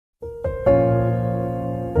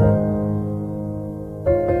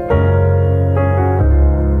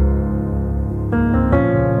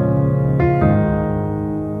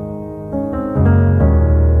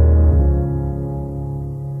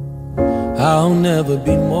I'll never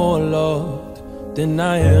be more loved than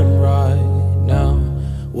I am right now.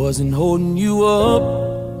 Wasn't holding you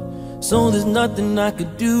up, so there's nothing I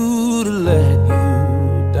could do to let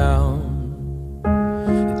you down.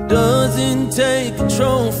 It doesn't take a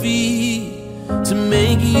trophy to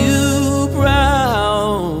make you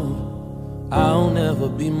proud. I'll never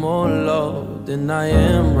be more loved than I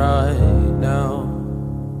am right now.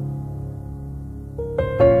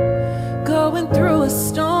 Going through a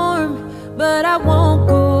storm, but I won't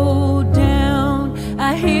go down.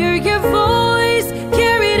 I hear your voice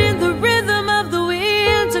carried in the rhythm of the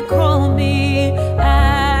wind to call me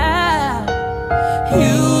out.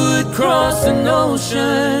 You would cross an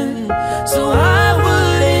ocean so I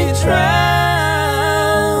wouldn't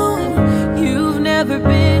drown. You've never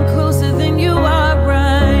been closer than you are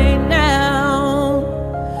right now.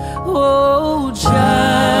 Oh,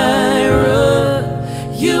 Jireh,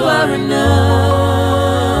 you are enough.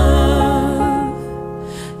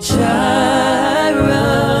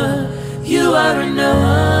 Jireh, you are enough.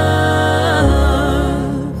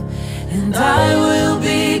 And I will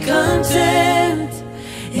be content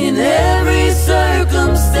in every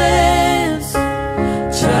circumstance.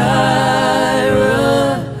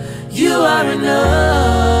 Jireh, you are enough.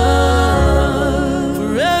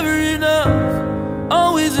 Forever enough,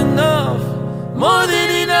 always enough, more than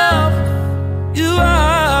enough. You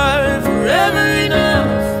are forever enough,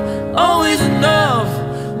 always enough,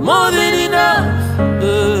 more than enough.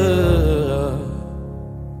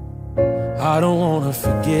 I don't wanna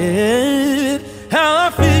forget how I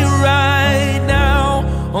feel right now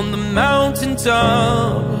on the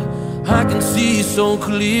mountaintop. I can see so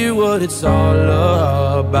clear what it's all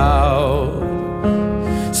about.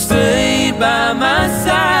 Stay by my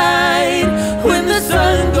side when the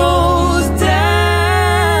sun goes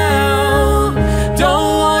down.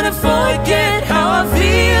 Don't wanna forget how I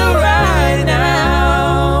feel right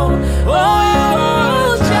now. Oh,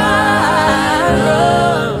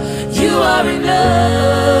 Jireh, you are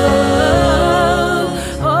enough.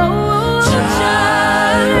 Oh,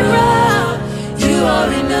 Jireh, you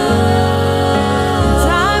are enough.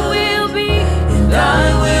 And I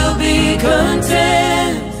will be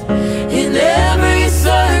content in every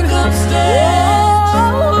circumstance.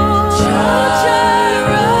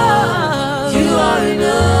 Jireh, you are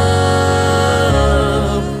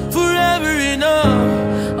enough. forever enough,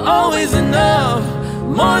 always enough,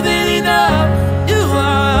 more than enough. You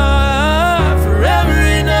are forever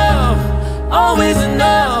enough, always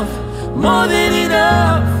enough, more than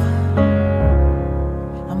enough.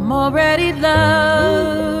 I'm already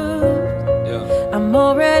loved. Yeah. I'm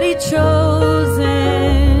already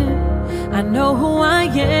chosen. I know who I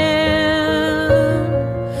am.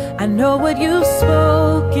 I know what you've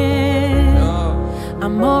spoken.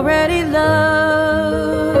 I'm already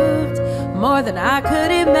loved more than I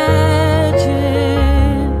could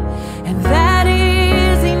imagine, and that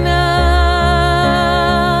is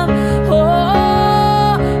enough.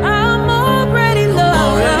 Oh, I'm already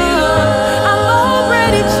loved. I'm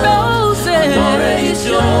already chosen. I'm already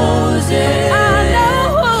chosen. I know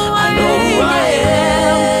who I am.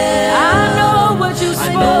 I know what you've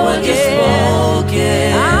spoken.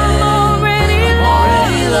 I'm already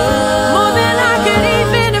loved more than I could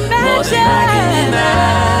even imagine.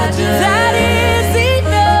 That is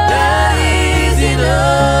enough. That is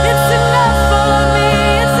enough. It's enough for me.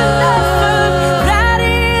 It's enough for me. That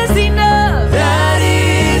is enough. That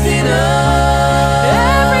is enough.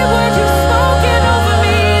 Every word you've spoken over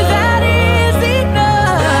me, that is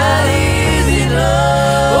enough. That is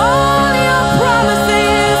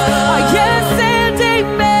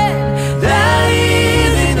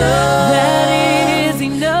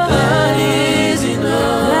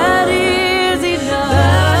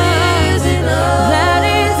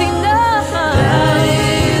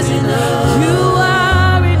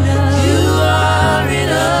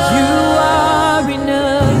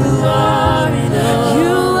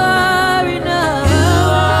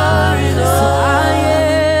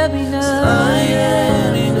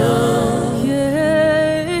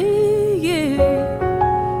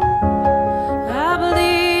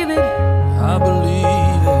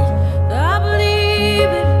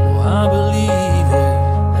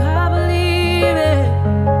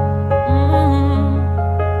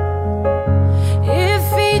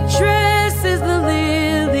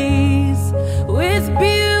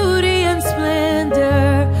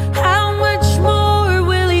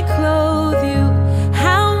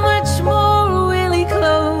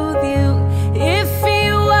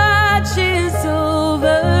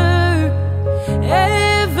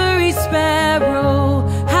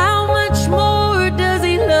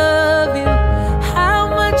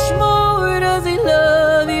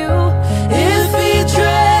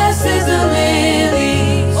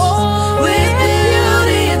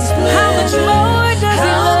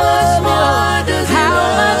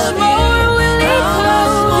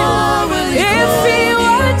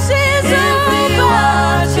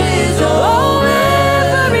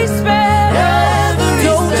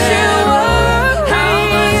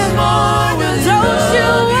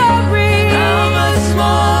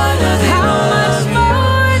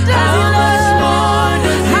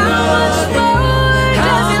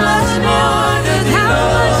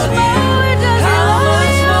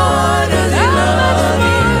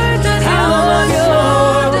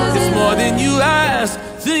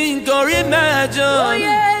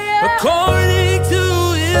according to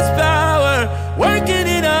His power, working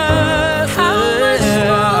in us. How much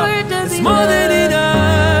more does He more than love?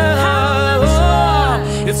 enough. How much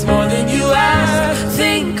more? It's more than you ask,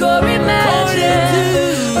 think, or imagine.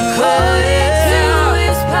 According to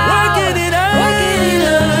His power, working in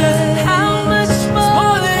us. How much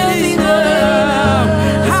more does He love?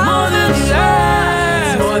 It's more than you ask.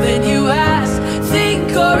 It's more than you ask, think,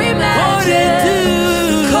 or imagine.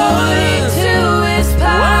 According to His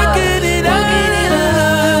power, Working in us.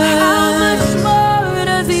 How much more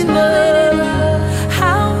does He love?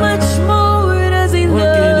 How much more does He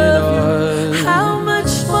Working in love? us. How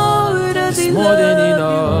much more does He More than love?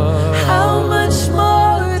 enough. How much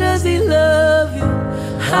more does He love you?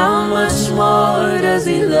 How much more does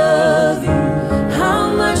He love you? How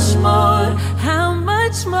much more? How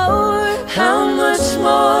much more? How much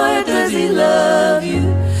more does He love you?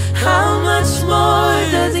 How much more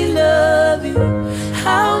does He love you?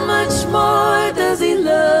 How much more does He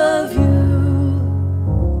love you?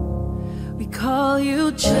 We call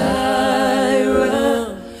you Jireh,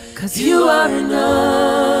 'cause you are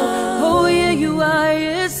enough. Oh yeah, you are,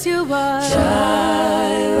 yes you are.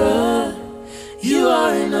 Jireh, you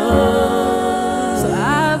are enough. So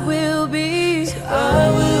I will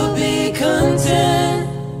be content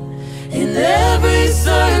in every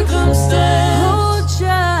circumstance. Oh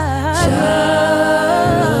Jireh,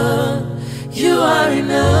 you are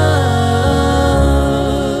enough.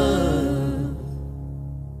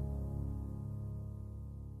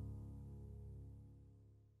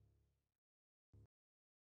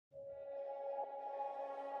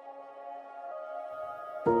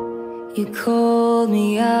 You called me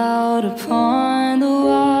out upon the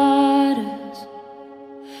waters,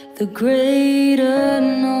 the great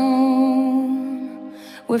unknown,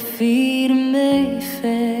 where feet may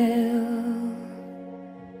fail.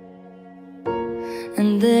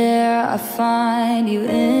 And there I find you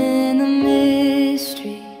in the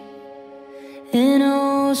mystery, in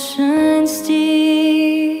oceans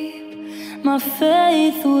deep, my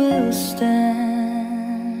faith will stand.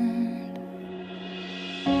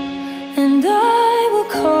 And I will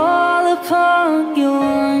call upon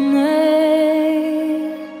your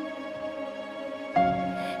name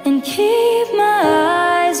and keep my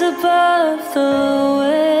eyes above the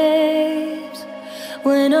waves.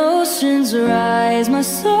 When oceans rise, my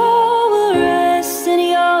soul will rest in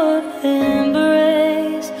your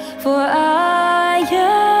embrace. For I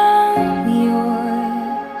am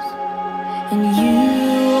yours and you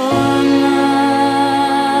are mine.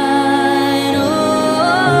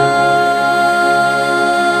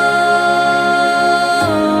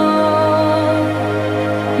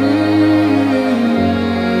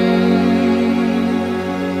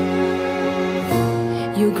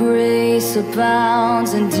 Your grace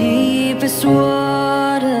abounds in deepest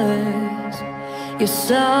waters. Your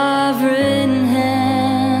sovereign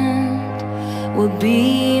hand will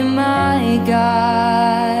be my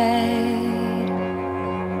guide.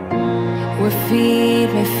 Where feet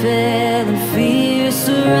may fail and fear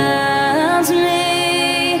surrounds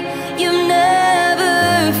me, you've never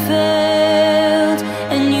failed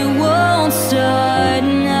and you won't start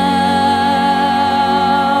now.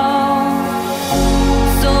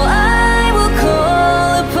 So I will call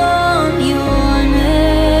upon your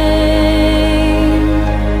name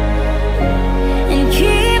and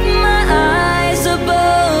keep my eyes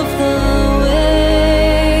above the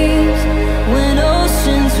waves. When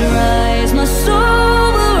oceans rise, my soul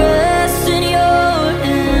will rest in your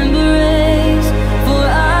embrace. For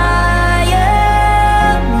I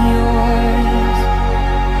am yours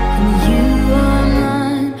and you are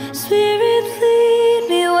mine. Spirit, lead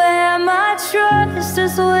me where my trust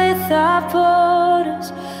is without borders.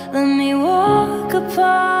 Let me walk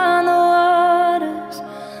upon the waters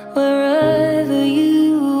wherever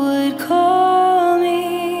you would call me.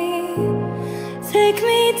 Take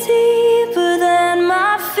me deeper than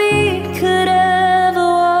my feet could ever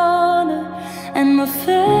wander, and my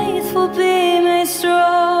faith will be made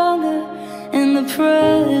stronger in the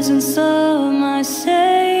presence of my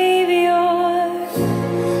Savior.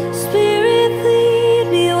 Spirit, lead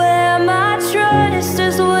me where my trust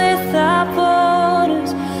is without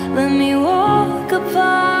borders. Let me walk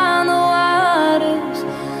upon the waters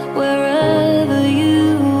wherever you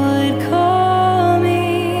would call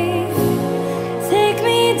me. Take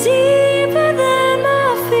me deeper than my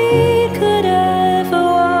feet could ever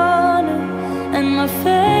wander, and my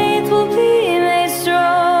faith will be made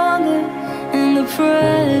stronger in the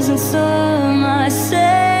presence of my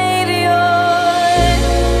Savior.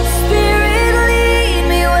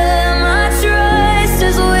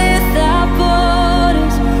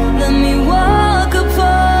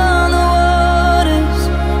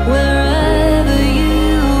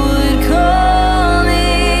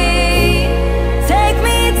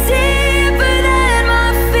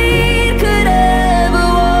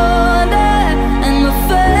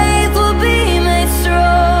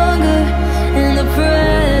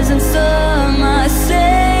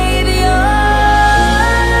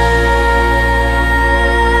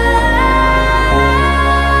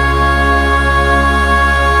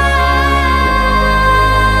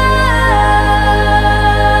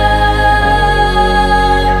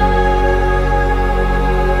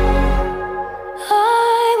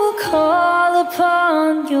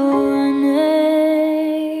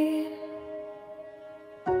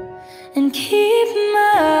 keep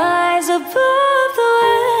my eyes above the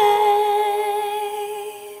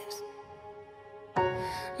waves.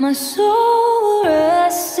 My soul will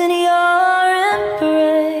rest in your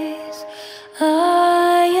embrace. I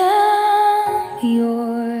am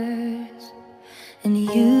yours, and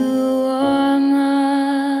you are mine.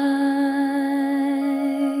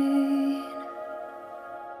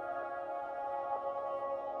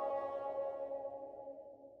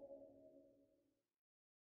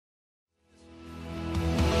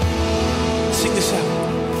 Sing this out.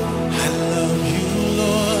 I love you,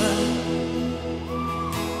 Lord.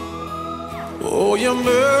 Oh, your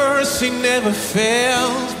mercy never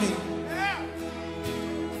fails me.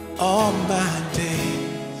 All my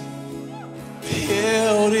days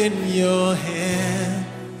held in your hand.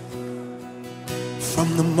 From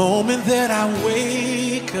the moment that I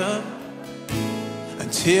wake up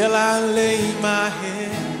until I lay my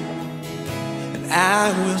head, and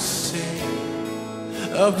I will sing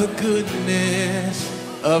of the goodness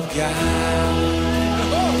of God.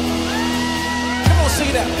 Come on, sing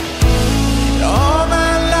it out. All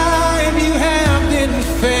my life you have been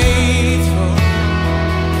faithful.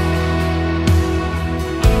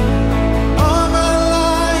 All my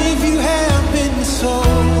life you have been so,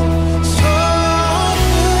 so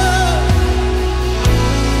good.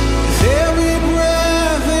 With every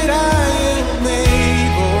breath that I am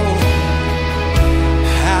able,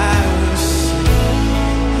 I will sing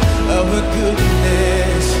of the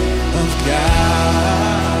goodness of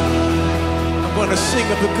God. I'm gonna sing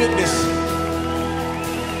of the goodness.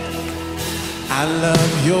 I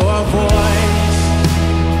love your voice.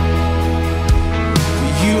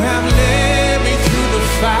 You have led me through the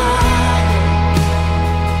fire,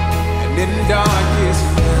 and in darkest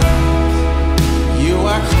night, you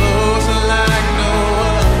are close like no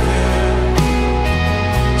other.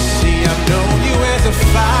 See, I've known you as a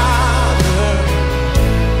father,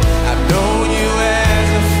 I've known you as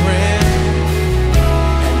a friend,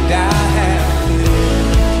 and I have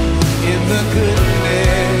lived in the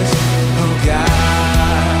goodness of God.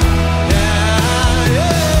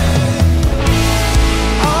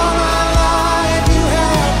 All my life you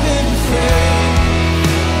have been faithful.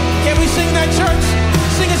 Can we sing that, church?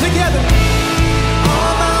 Sing it together.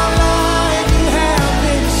 All my life you have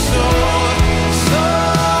been so, so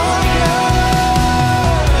good.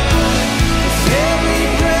 With every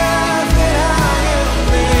breath that I am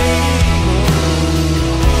able,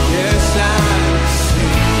 yes, I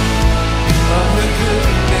sing of the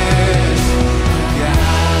goodness of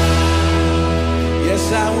God. Yes,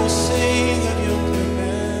 I will sing of your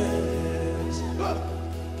goodness.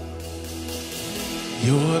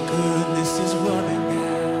 Your goodness is running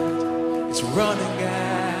out, it's running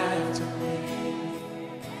after me.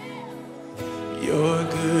 Your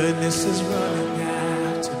goodness is running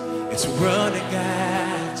after, it's running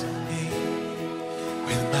after me.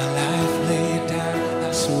 With my life laid down, I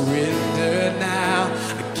surrender now.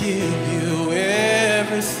 I give you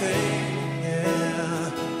everything, yeah.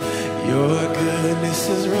 Your goodness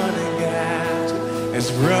is running after,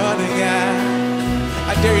 it's running out.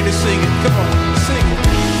 I dare you to sing it. Come on, sing it.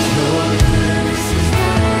 Your goodness is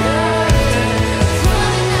running after, it's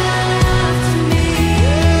running after me.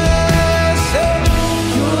 Yes, say,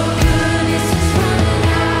 your goodness is running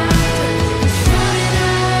after, it's running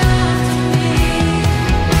after me.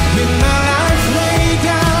 With my life laid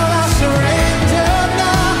down, I surrender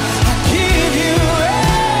now. I give you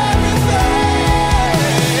everything.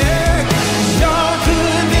 Your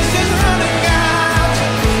goodness is running after,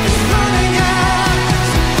 it's running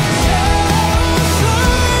after.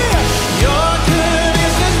 Your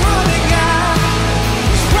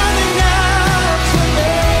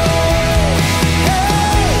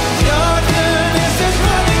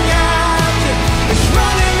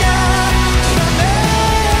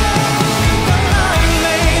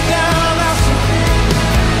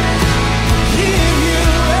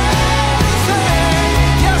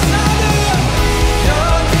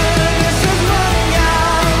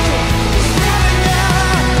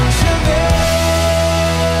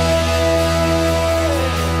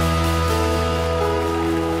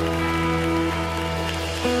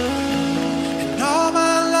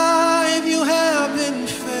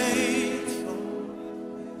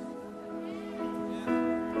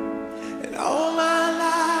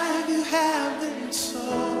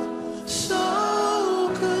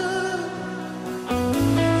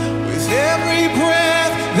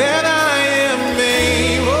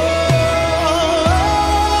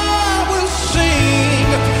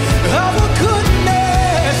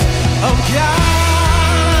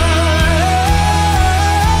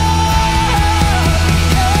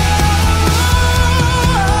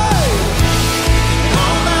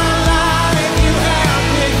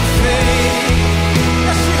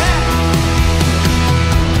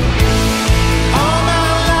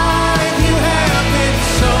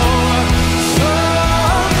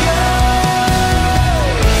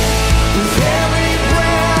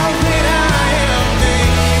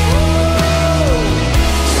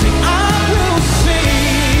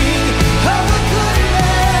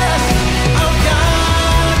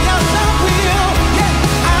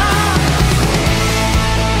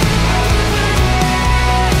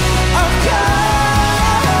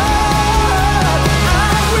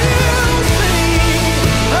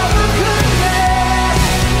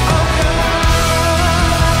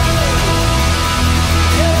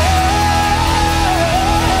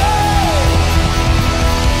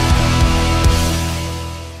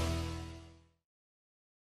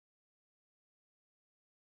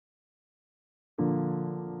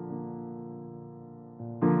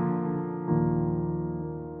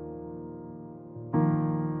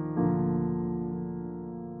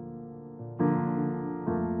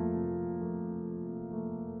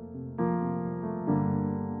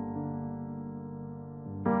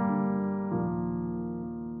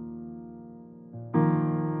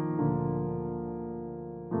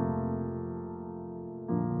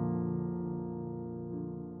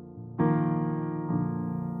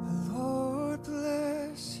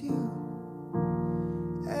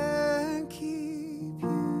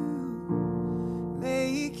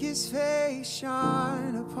face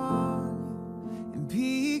shine upon you and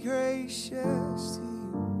be gracious to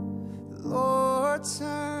you. The Lord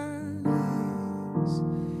turn his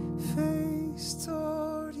face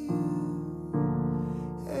toward you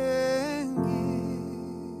and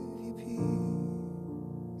give you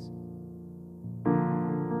peace.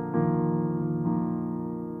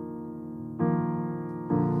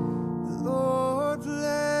 The Lord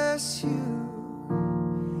bless you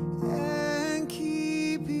and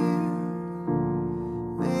keep you,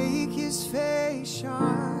 make his face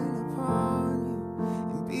shine upon you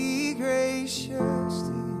and be gracious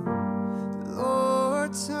to you.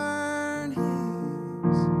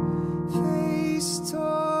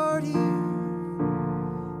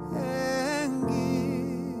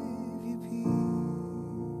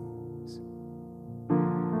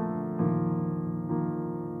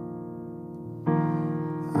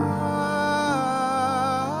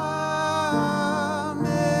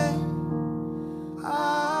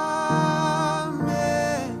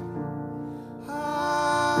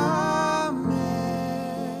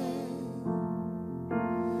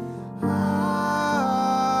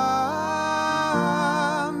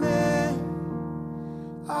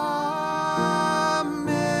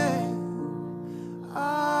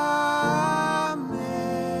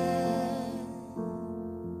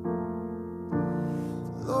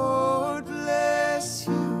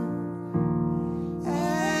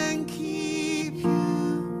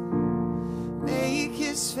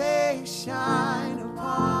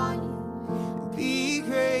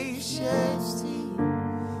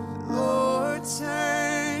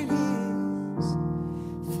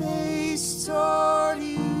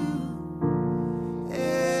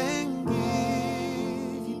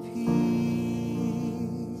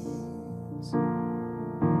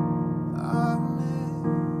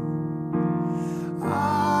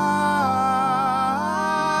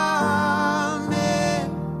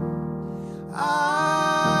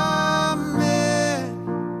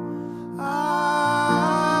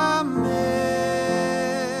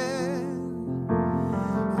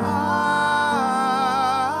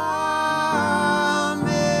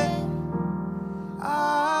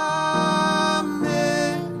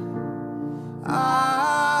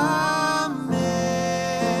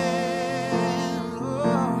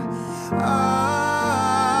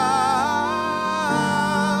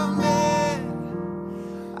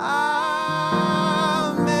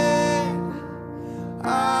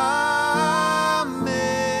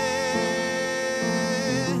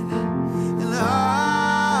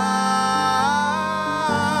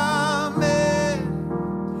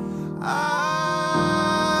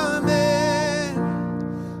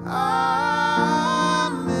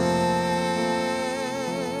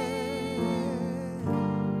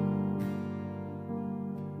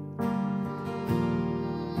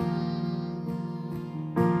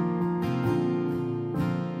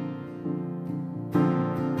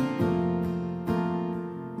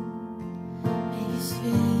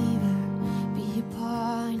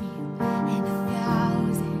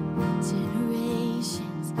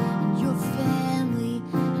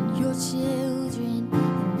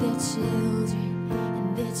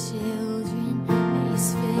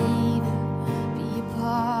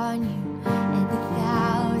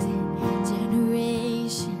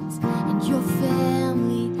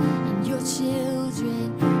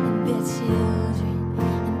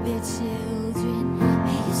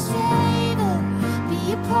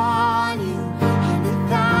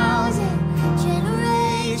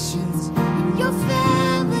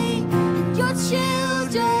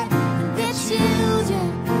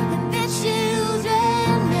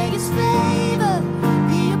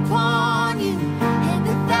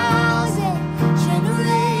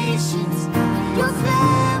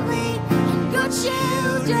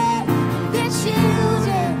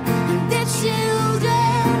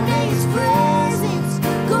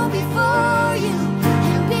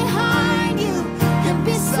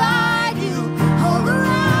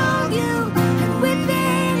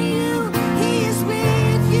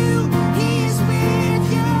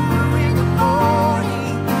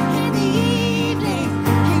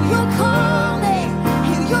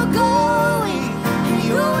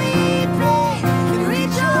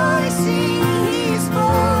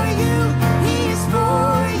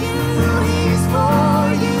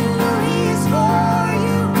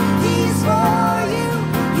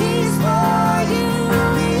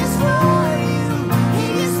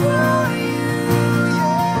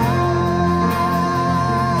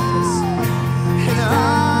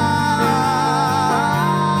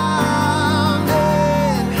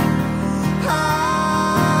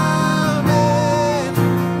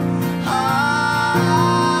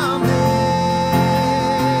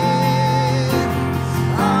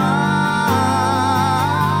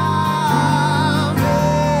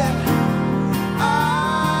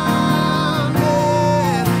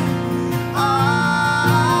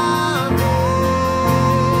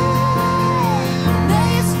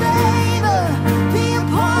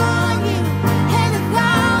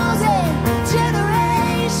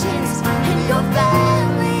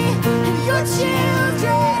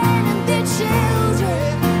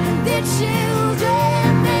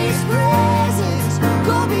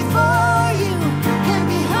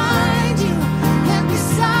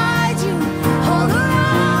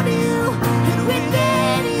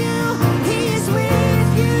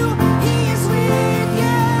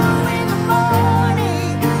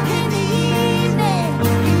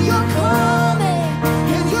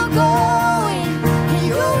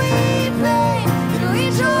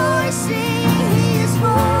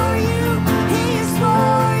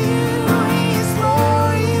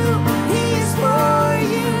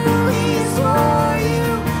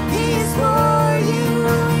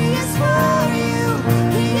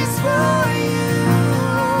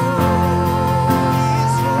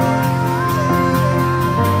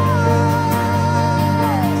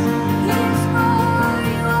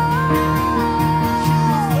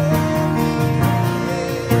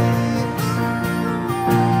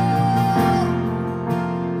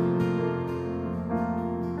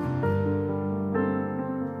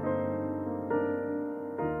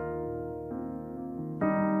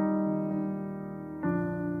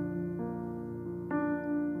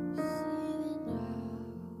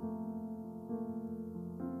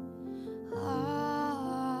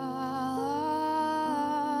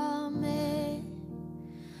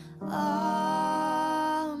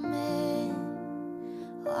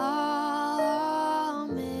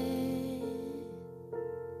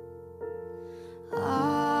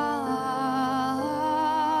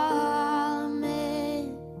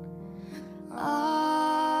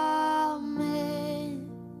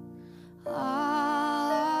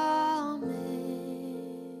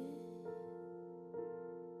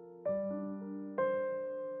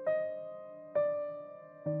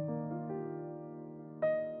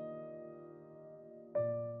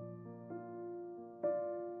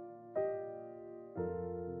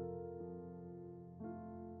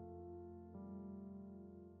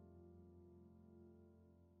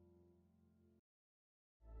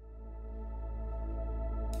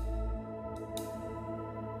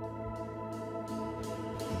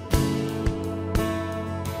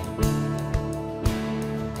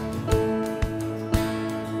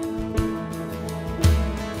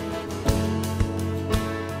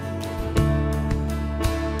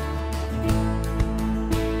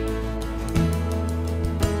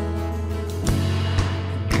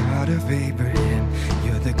 Abraham,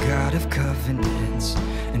 you're the God of covenants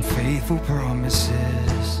and faithful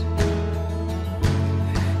promises.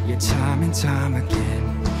 Yet time and time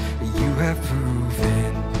again, you have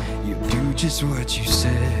proven you do just what you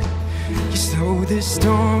said. Yes, though the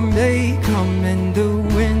storm may come and the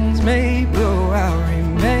winds may blow, I'll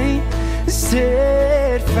remain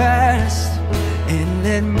steadfast and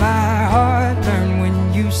let my heart learn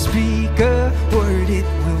when you speak a word, it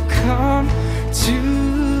will come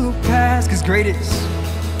to pass. 'Cause great is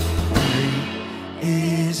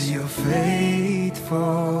your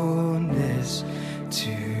faithfulness to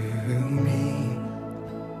me.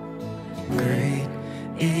 Great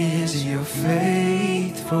is your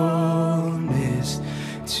faithfulness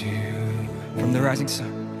to, from the rising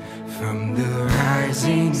sun. From the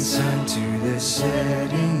rising sun to the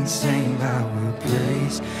setting same, I will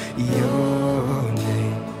praise your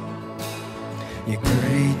name. Your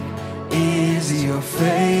great is your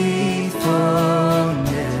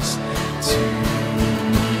faithfulness to me.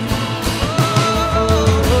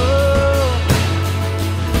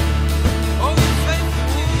 Oh, you're faithful.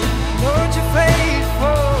 Lord, you're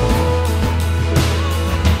faithful.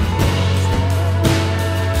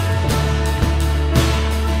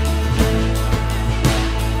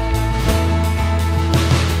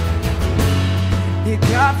 You're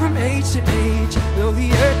God from age to age, though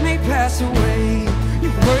the earth may pass away,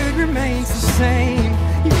 your word remains the same.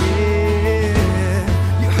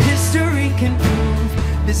 Yeah, your history can prove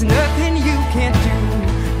there's nothing you can't do.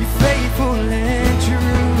 You're faithful and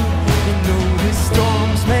true. And though the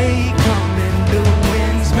storms may come and the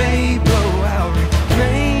winds may blow, I'll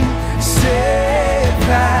remain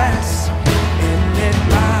steadfast and let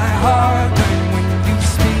my heart learn when you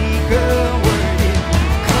speak a word, it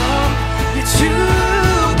come to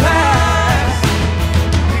pass.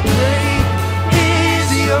 Great is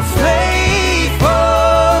your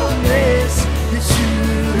faithfulness to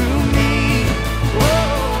me. Whoa.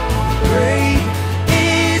 Great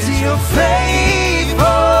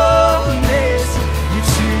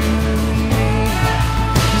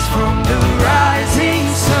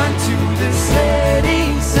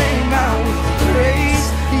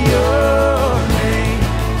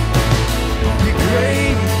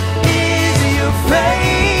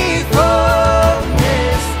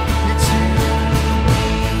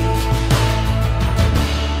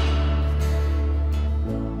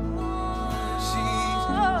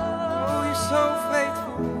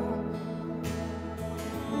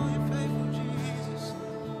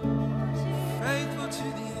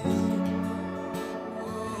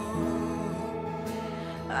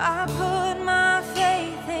I put my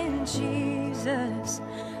faith in Jesus,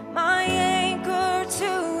 my anchor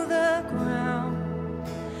to the ground,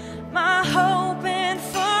 my hope and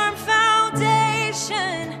firm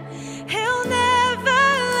foundation. He'll never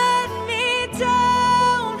let me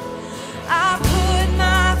down. I put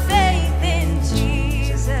my faith in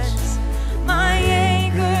Jesus, my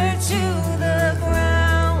anchor to the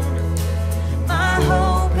ground, my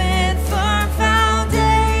hope and firm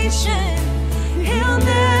foundation. He'll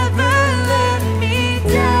never let me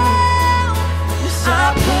down.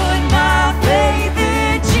 I put my faith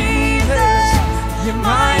in Jesus. You're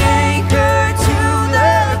my anchor to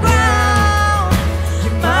the ground.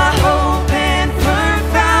 You're my hope and firm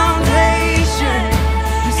foundation.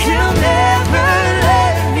 He'll never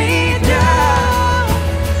let me down.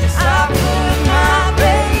 I put my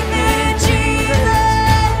faith in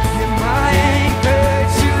Jesus. You're my anchor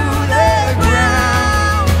to the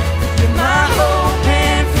ground. You're my hope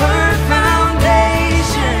and firm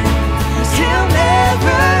foundation. He'll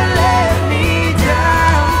never let me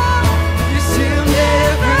down. He'll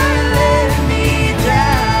never let me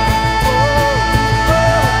down.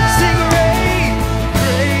 Sing, great,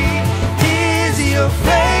 great is your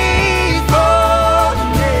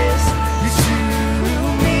faithfulness to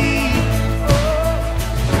me.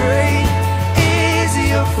 Great is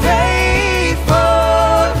your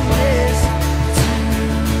faithfulness to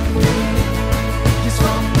me. Yes,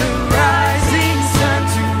 from the rising sun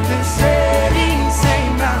to the setting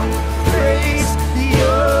same, I will praise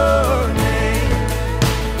your name.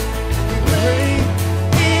 Great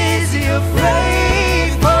is your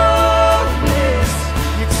faithfulness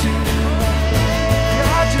to me.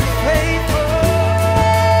 God, you're faithful.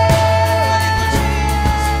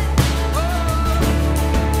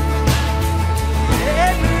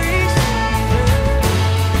 Every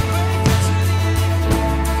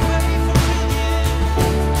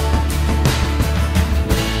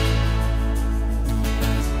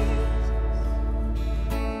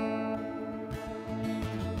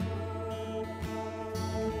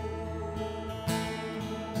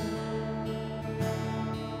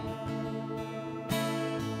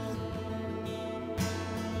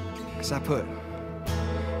Cause I put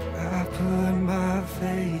my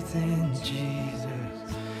faith in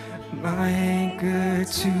Jesus, my anchor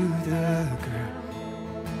to the ground,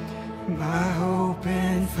 my hope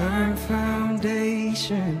and firm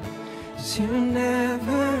foundation. He'll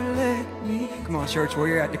never let me. Come on, church, where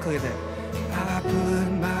you're at, declare that. I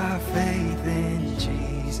put my faith in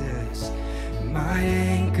Jesus, my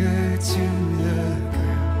anchor to the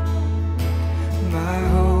ground, my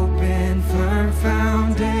hope and firm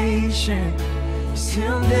foundation.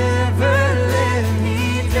 He'll never let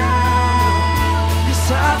me down. Yes,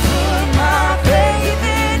 I put my faith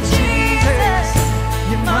in Jesus.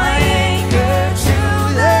 You're my anchor to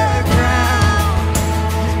the ground.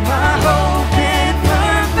 You're my hope and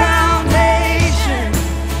firm foundation.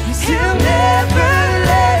 He'll never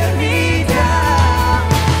let me down.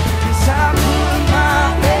 Yes, I put my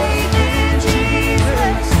faith in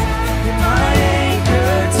Jesus. You're my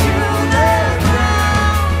anchor to the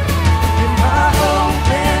ground. You're my hope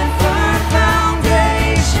and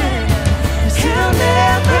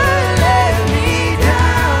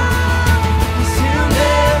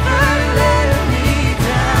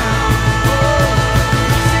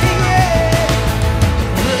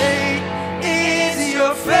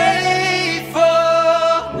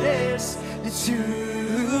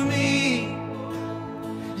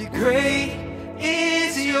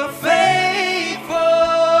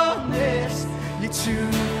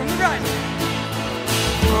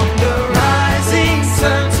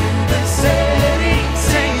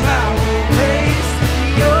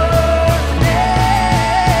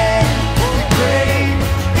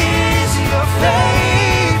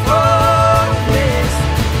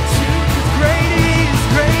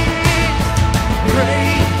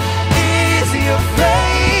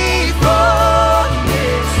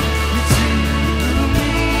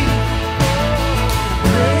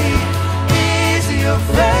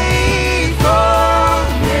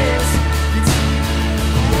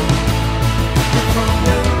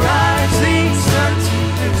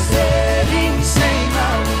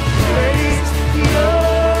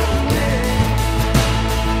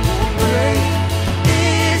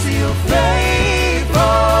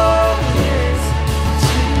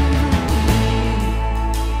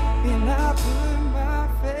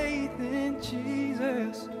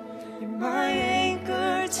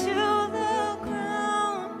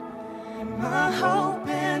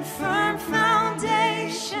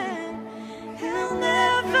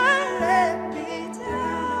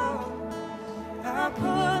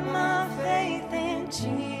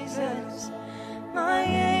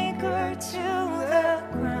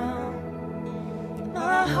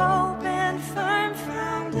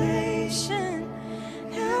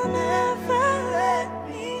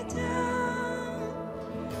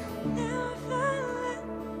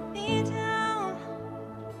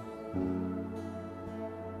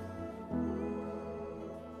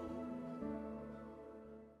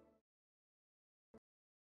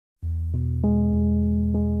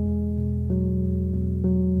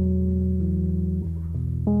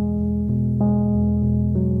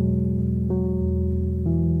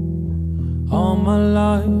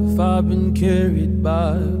life I've been carried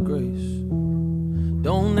by grace.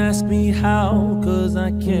 Don't ask me how, 'cause I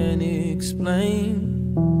can't explain.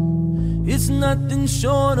 It's nothing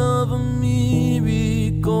short of a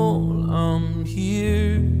miracle. I'm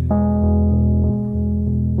here.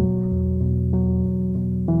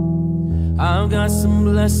 I've got some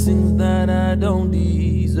blessings that I don't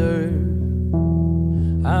deserve.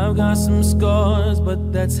 I've got some scars, but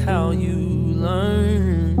that's how you learn.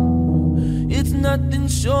 It's nothing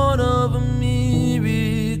short of a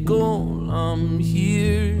miracle. I'm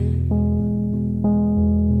here.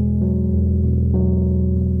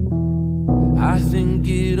 I think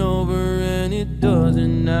it over and it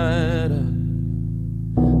doesn't matter.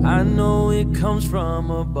 I know it comes from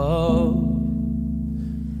above.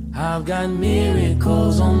 I've got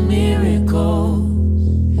miracles on miracles,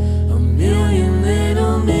 a million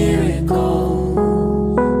little miracles.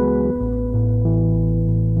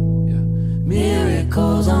 Yeah.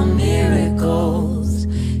 Miracles on miracles,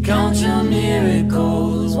 count your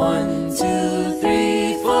miracles. 1, 2, 3,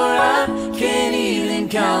 4, I can't even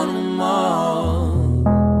count them all.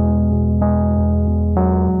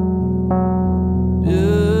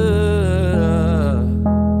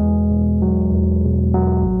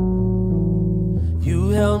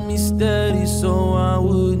 Steady so I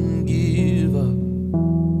wouldn't give up.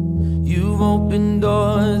 You've opened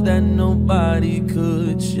doors that nobody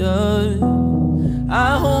could shut.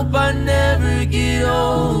 I hope I never get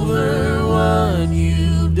over what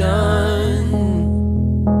you've done.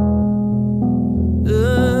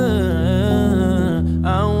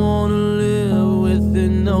 I wanna live with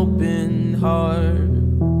an open heart.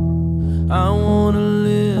 I wanna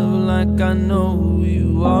live like I know you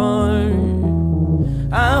are.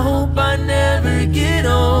 I hope I never get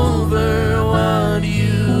over what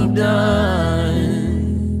you've done.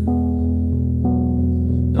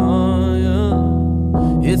 Oh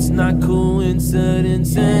yeah, it's not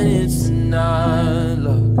coincidence and it's not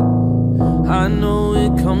luck. I know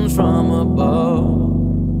it comes from above.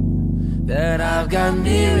 That I've got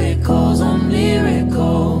miracles on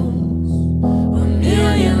miracles, a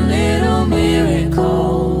million little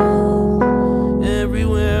miracles.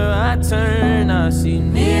 Everywhere I turn, I see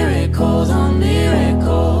miracles on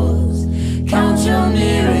miracles. Count your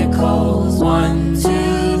miracles. 1,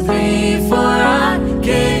 2, 3, 4. I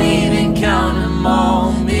can't even count them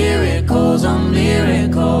all. Miracles on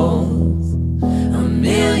miracles, a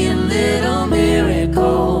million little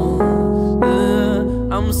miracles.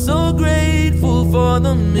 I'm so grateful for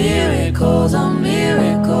the miracles on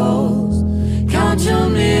miracles. Count your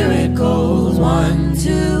miracles. 1,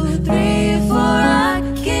 2, 3, 4. I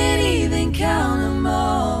can't even count them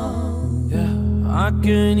all. Yeah, I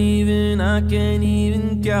can't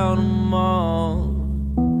even count them all.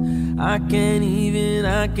 I can't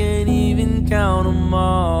even count them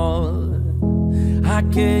all.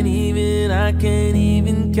 I can't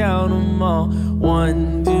even count them all.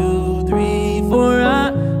 1, 2, 3, 4.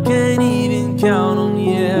 I can't even count them.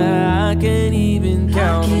 Yeah, I can't even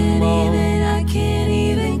count them all. I can't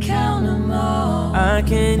even count them all. I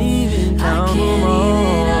can't even count them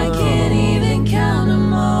all. I can't even count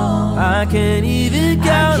them all. I can't even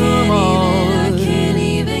count them all. I can't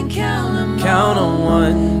even count them all. Count them.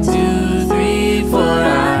 1, 2, 3, 4.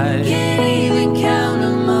 I can't even count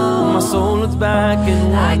them all. My soul looks back and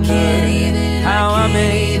wonders how I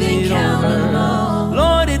made it over.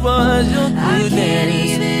 Lord, it was your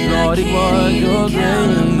goodness. Lord, it was your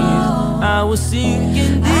grace. I was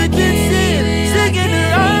sinking deep in sin, singing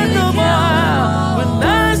around no more. But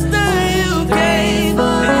Master, you came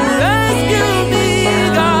and rescued me,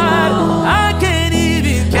 God. I can't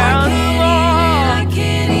even count them all. I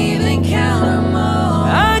can't even count them all.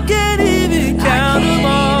 I can't even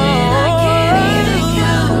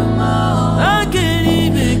count them all. I can't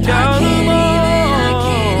even count them all. I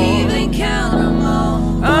can't even count them all.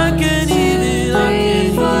 I can't even count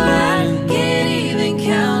them all. I can't even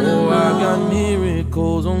count them all. Oh, I got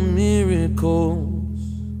miracles on miracles,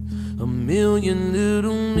 a million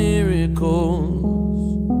little miracles.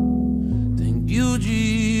 Thank you,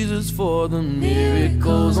 Jesus, for the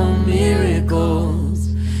miracles on miracles.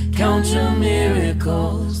 Count your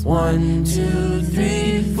miracles. 1, 2,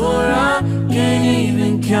 3, 4. I can't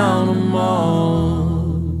even count them all.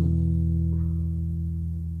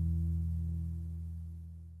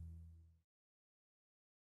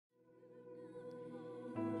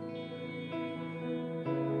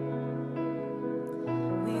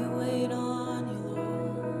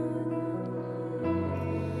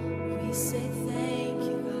 We say thank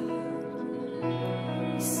you, God.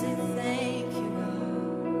 We say thank you, God.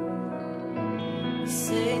 We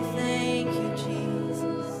say thank you,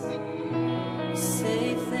 Jesus. We say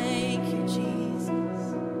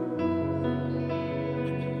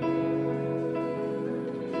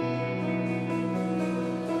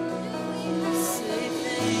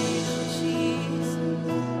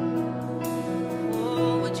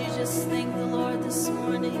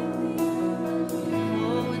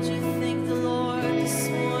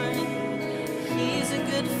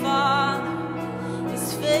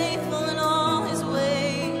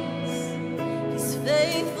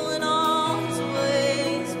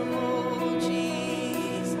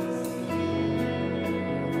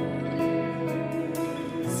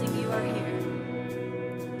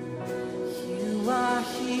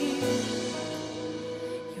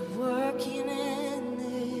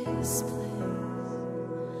this place.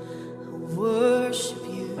 I worship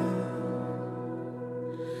you.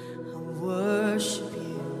 I worship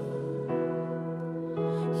you.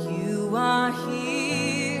 You are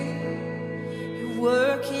here. You're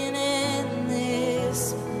working in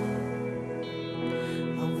this place.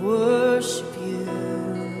 I worship you.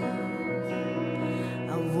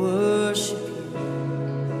 I worship you.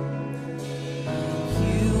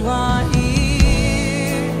 You are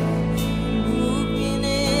here, moving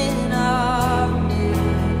in our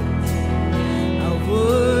midst. I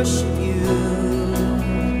worship you.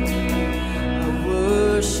 I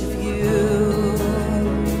worship you.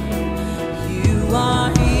 You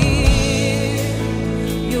are here,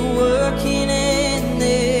 you're working in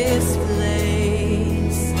this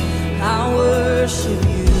place. I worship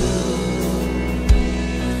you.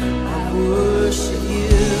 I worship you.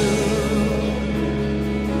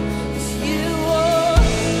 You are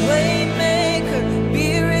waymaker,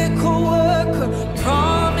 miracle worker,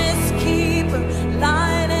 promise keeper,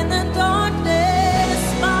 light in the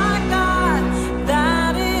darkness. My God,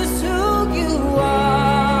 that is who you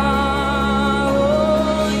are.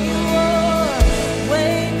 Oh, you are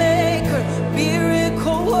waymaker,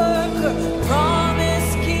 miracle worker,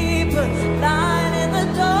 promise keeper, light in the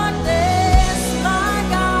darkness. My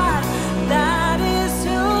God, that is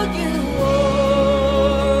who you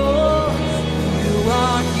are. You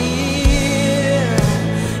are here,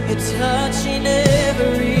 you're touching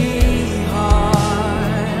every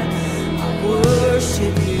heart. I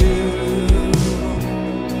worship you.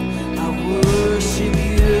 I worship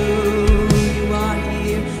you. You are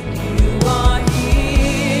here. You are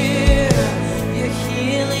here. You're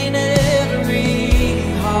healing every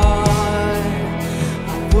heart. I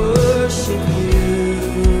worship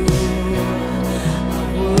you. I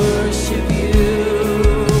worship you.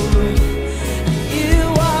 You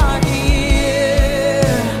are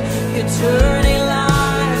here. You're turning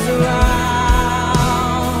lives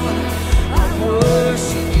around. I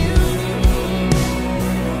worship you.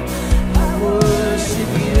 I worship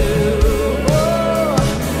you. Oh,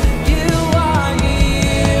 you are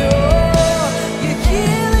here. Oh, you're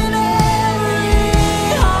healing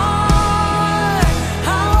every heart. I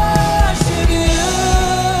worship you.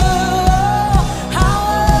 I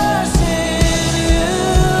worship you.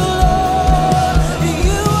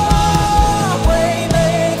 You are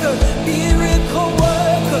waymaker, miracle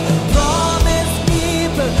worker, promise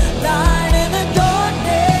keeper, light in the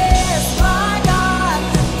darkness. My God,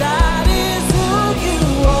 that is who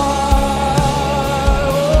you are.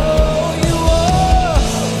 Oh, you are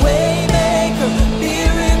waymaker,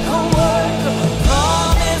 miracle worker,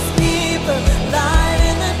 promise keeper, light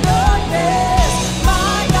in the darkness.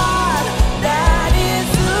 My God, that is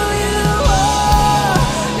who you are,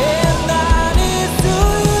 and that is who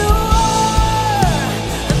you are,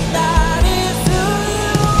 and that is who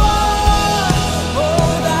you are.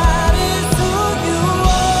 Oh, that is who you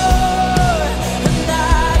are, and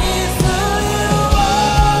that is who you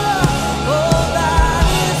are. Oh, that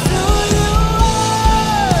is who you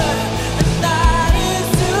are, and that is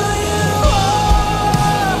who you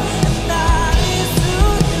are, and that is who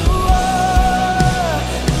you are,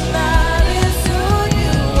 and that is who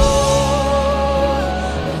you are.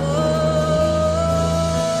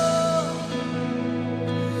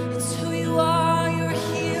 It's who you are, you're a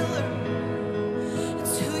healer.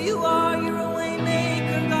 It's who you are, you're a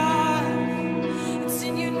waymaker, God. It's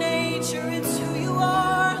in your nature, it's who you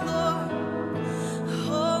are, Lord.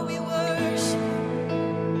 Oh, we worship.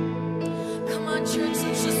 Come on, church,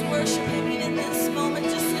 let's just worship Him in this moment.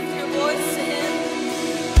 Just lift your voice to Him.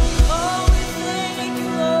 Oh, we thank you,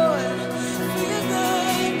 Lord, for your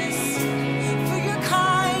goodness, for your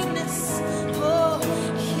kindness. Oh,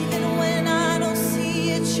 even when I don't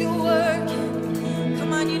see it, you're working.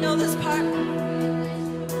 Come on, you know this part.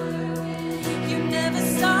 You never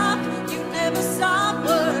stop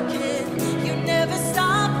working. You never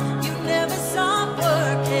stop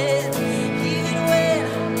working.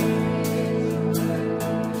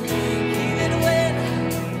 Even when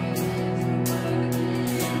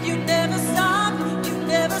you never stop.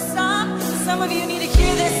 Some of you need to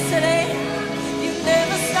hear this today. You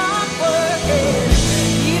never stop working.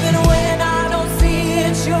 Even when I don't see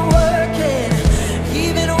it, you're working.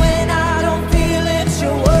 Even when I don't feel it,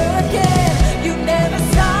 you're working. You never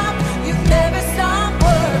stop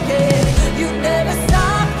working. You never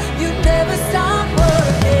stop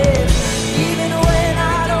working. Even when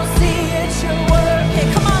I don't see it, you're working.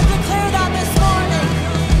 Come on, declare that this morning.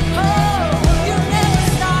 Oh, you never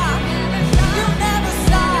stop. You never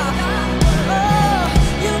stop. Oh,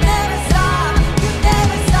 you never stop.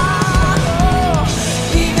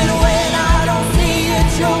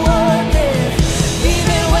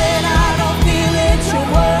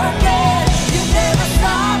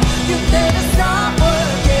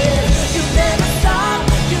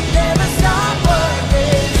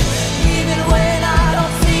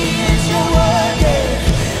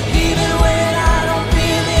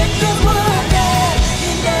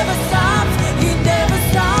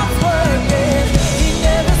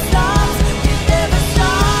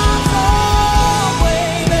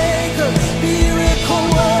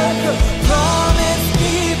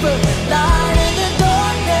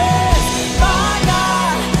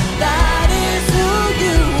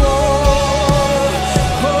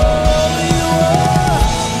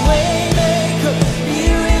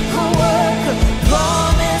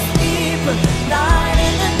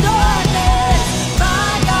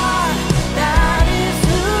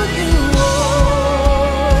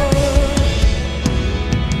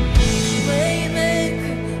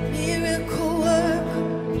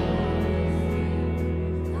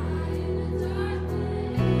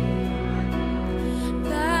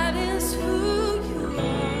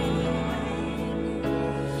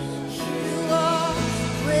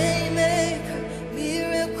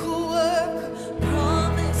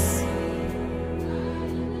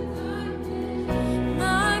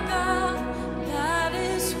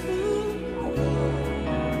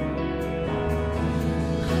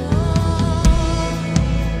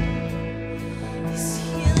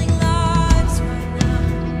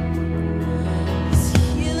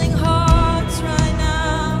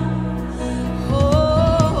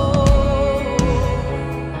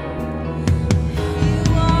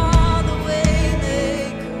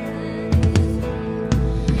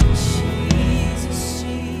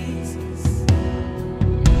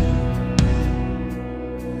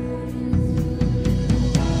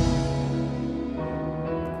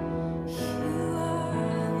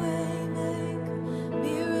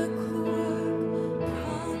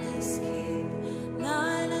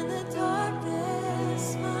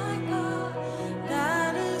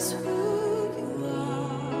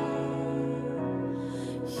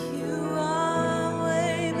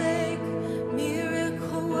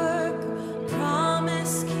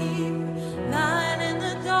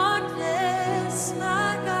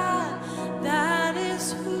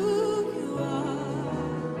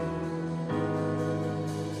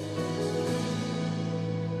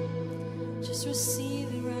 Just receive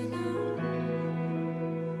it right now.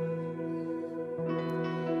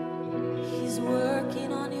 He's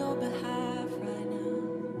working on your behalf right now.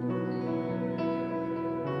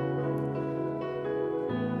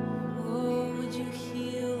 Oh, would you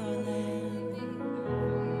heal our land?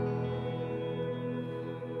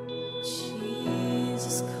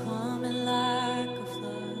 Jesus coming like a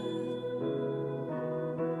flood.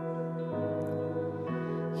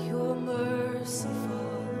 Your mercy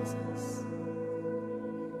follows us.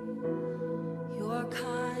 Your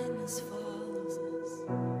kindness follows us.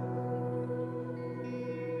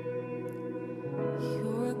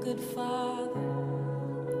 You're a good Father.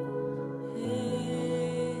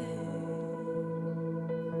 Yeah.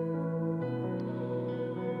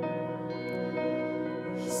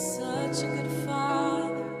 He's such a good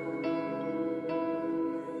Father.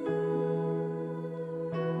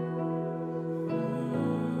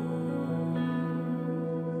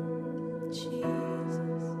 Jesus.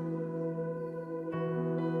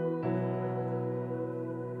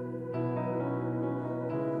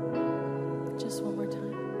 Just one more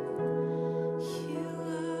time. You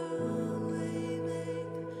are way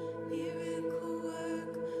make, miracle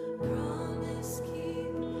work, promise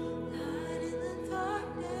keep, light in the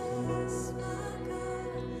darkness, my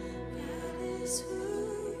God, that is who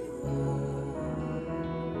you are.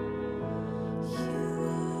 You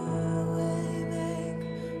are way make,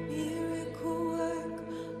 miracle work,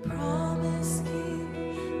 promise keep,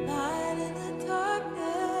 light in the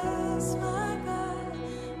darkness, my God,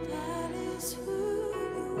 that is who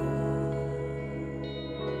you are.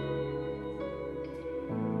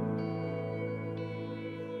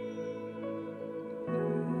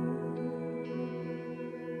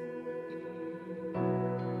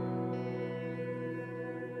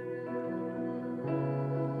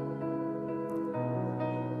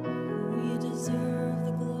 You deserve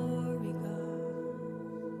the glory, God.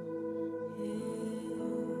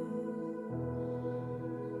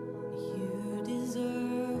 You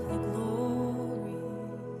deserve the glory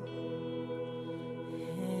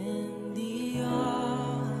and the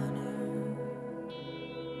honor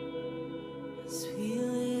as we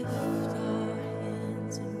lift our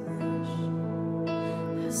hands in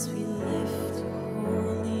worship, as we lift your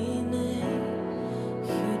holy name.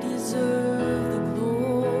 You deserve the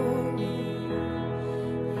glory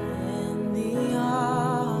and the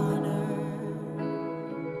honor.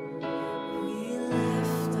 We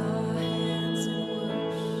lift our hands in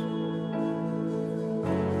worship.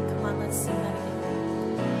 Come on, let's sing that again.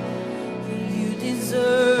 You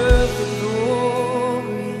deserve the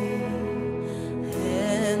glory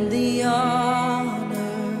and the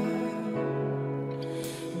honor.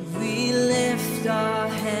 We lift our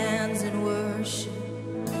hands in worship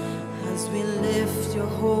as we lift your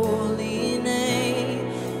holy name.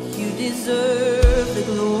 You deserve the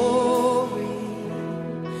glory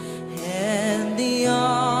and the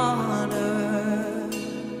honor.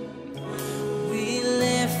 We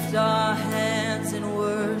lift our hands in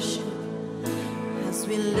worship as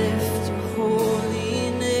we lift your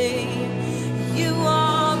holy name. You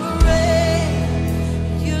are great.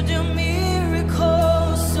 You do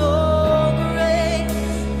miracles so great.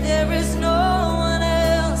 There is no one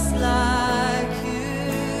else like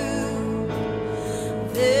you.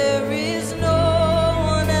 There is no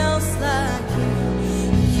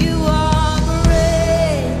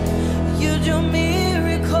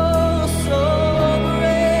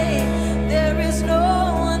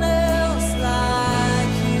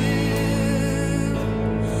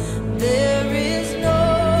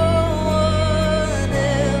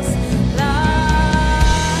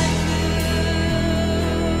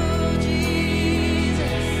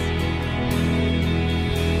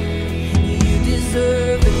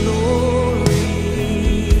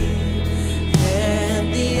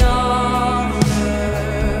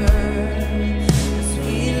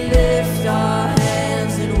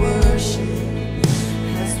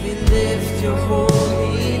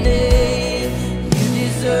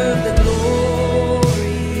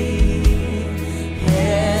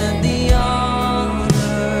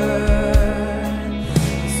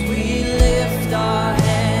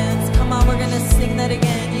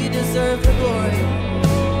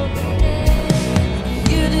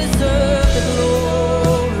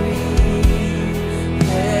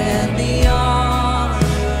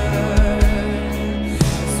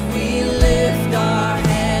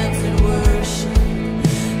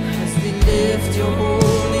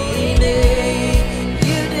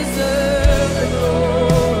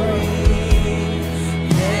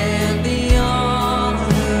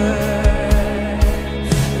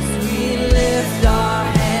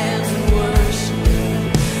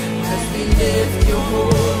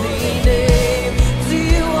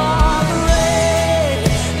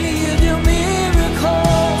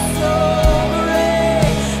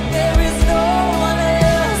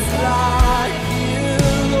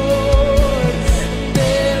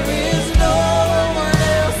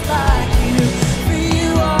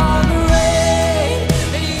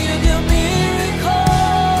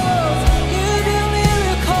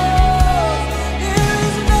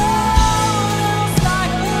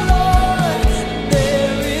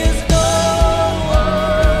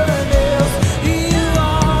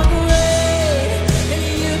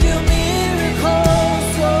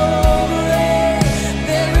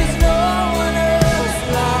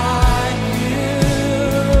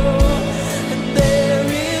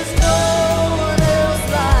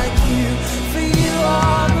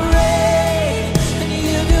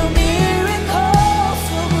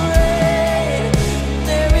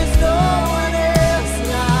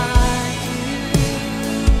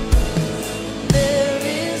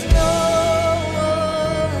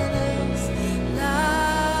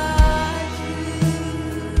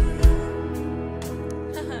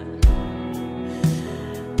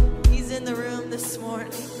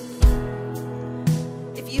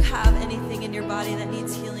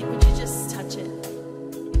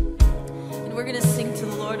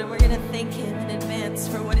thank him in advance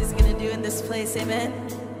for what he's going to do in this place. Amen.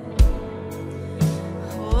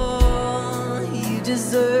 Oh, you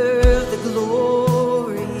deserve the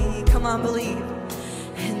glory. Come on, believe.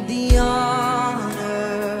 And the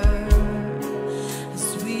honor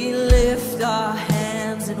as we lift our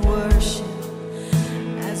hands in worship,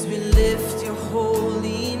 as we lift your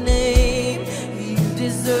holy name. You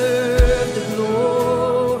deserve the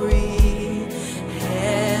glory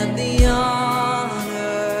and the honor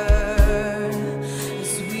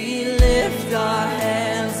as we lift our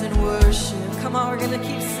hands in worship. Come on, we're gonna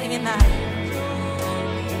keep singing that.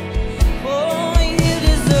 Oh, you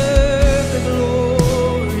deserve the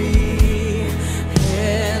glory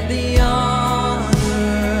and the honor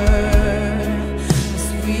as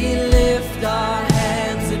we lift our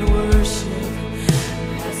hands in worship,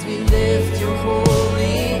 as we lift your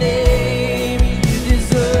holy name. You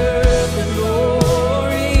deserve the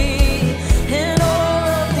glory and all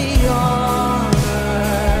of the honor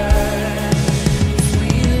as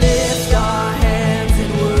we lift our hands in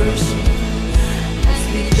worship, as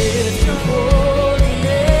we lift your holy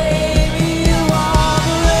name. You are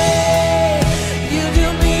great. You do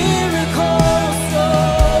miracles so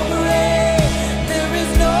great. There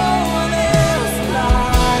is no one else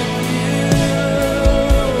like you.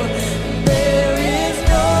 There is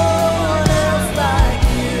no one else like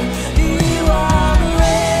you. You are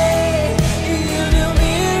great. You do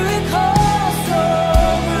miracles so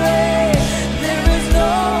great. There is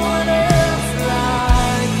no one else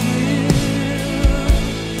like you.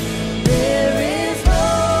 There is no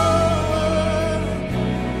one.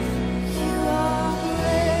 You are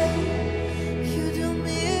great. You do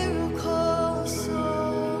miracles so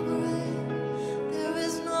great. There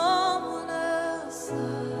is no one else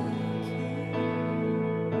like you.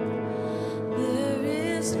 There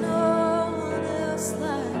is no one else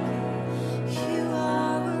like you. You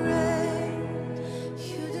are great.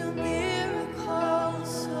 You do miracles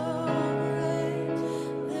so great.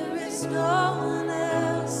 There is no one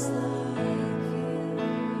else like you.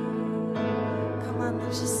 Come on,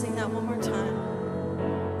 let's just sing that one more time.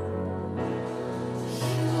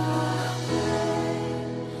 You are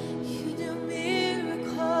great. You do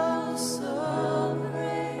miracles so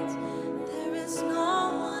great. There is no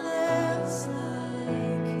one else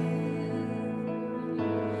like you.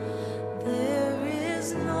 There is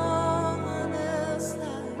no one else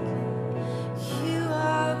like you. You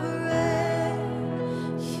are great.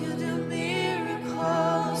 You do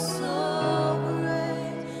miracles so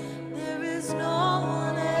great. There is no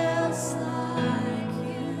one else like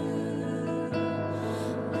you.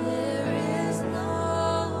 There is no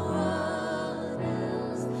one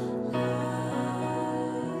else like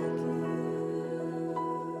you.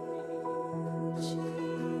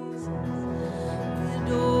 Jesus, we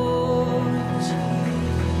adore you,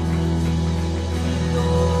 Jesus. We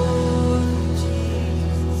adore you,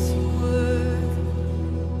 Jesus. You're worthy.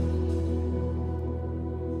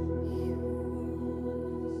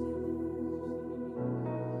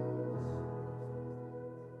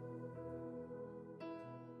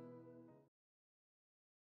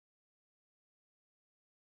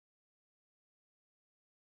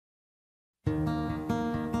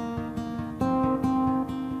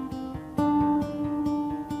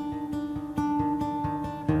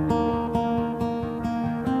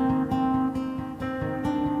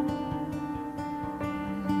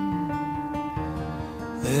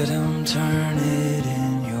 Let him turn it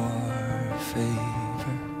in your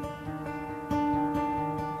favor.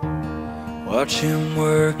 Watch him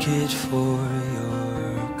work it for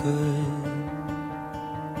your good.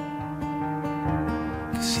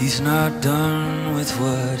 'Cause he's not done with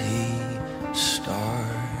what he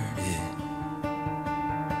started.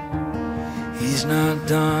 He's not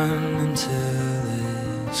done until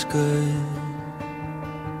it's good.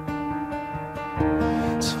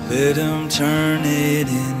 So let him turn it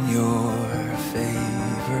in your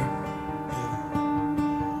favor.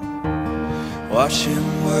 Watch him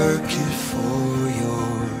work it for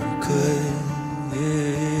your good.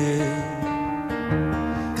 Yeah.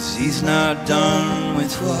 'Cause he's not done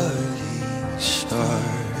with what he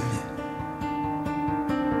started.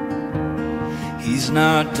 He's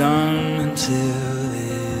not done until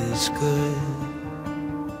it's good.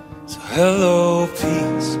 So hello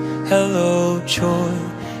peace, hello joy,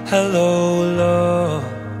 hello love,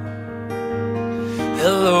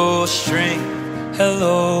 hello strength,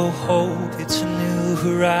 hello hope. It's a new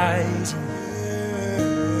horizon.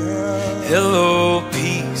 Hello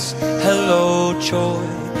peace, hello joy,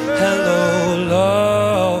 hello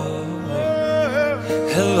love,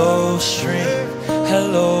 hello strength,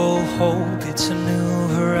 hello hope. It's a new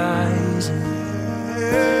horizon.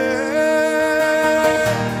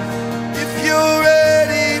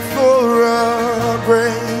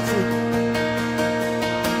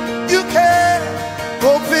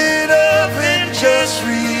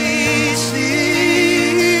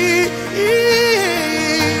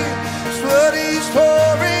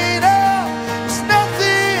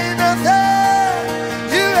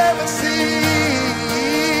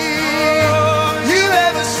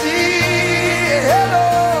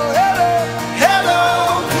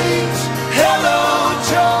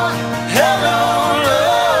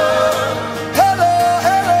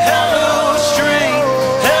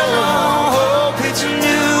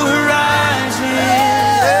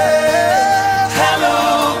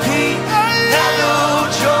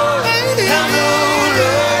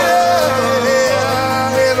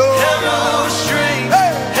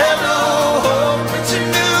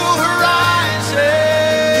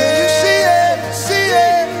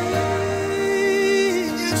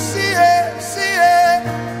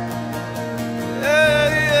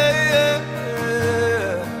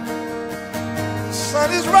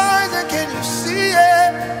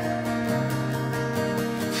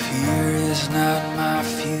 is not my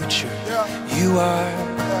future. You are.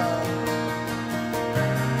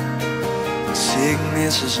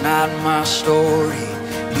 Sickness is not my story.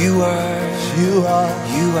 You are. You are.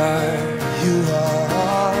 You are. You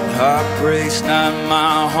are. Heartbreak's not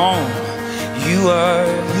my home. You are.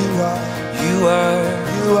 You are. You are.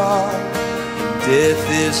 You are. Death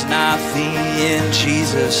is not the end,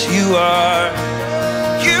 Jesus. You are.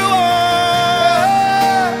 You are.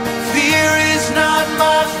 Fear is not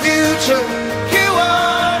my future. You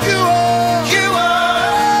are. You are. You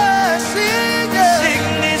are.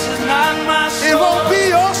 Sickness is not my story. It won't be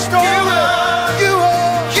your story. You are. You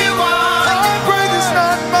are. You are. Heartbreak is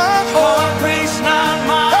not my home. Heartbreak's not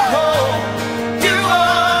my home. You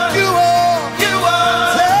are. You are. You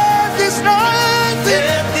are. Death is not.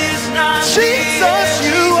 Death is not. Jesus,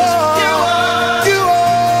 you are. You are. You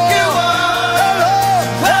are. You are. Hello.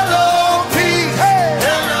 Hello, peace.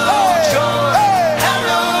 Hello, joy.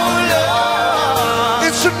 Hello, love.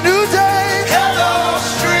 It's a new day. Hello,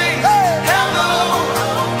 strength. Hello.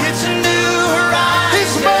 It's a new horizon.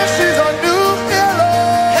 His mercies are new. Hello.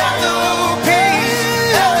 Hello,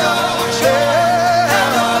 peace. Hello, joy.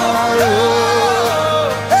 Hello,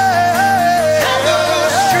 love. Hello,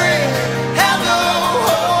 strength. Hello,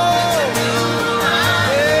 hope.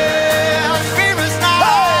 Fear is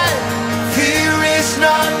not. Fear is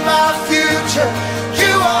not my future.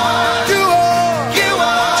 You are. You are. You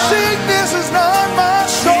are. Sickness is not my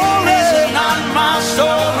story. Sickness is not my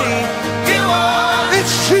story. You are.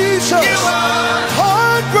 It's Jesus. You are.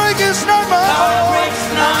 Heartbreak is not my Heartbreak's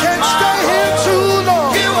home. Not I can't my stay here home. Too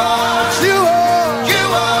long. You are. You are. You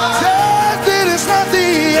are. Death, it is not the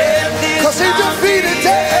end. Because he defeated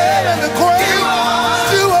death and the grave. You are.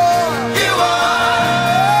 You are. You are.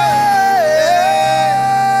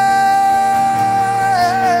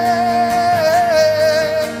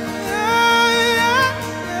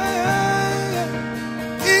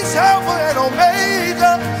 He's Alpha and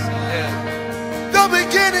Omega. The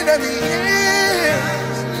beginning and the end.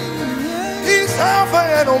 He's Alpha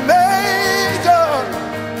and Omega.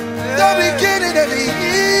 The beginning and the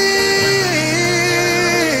end.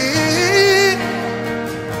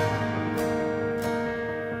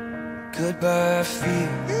 Goodbye fear,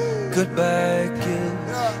 goodbye guilt,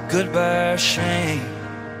 goodbye shame.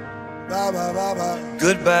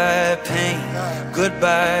 Goodbye pain,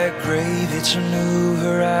 goodbye grave. It's a new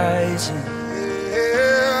horizon.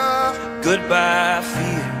 Goodbye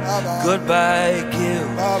fear, goodbye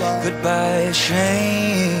guilt, goodbye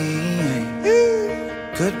shame.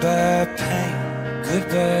 Goodbye pain,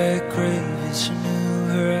 goodbye grave. It's a new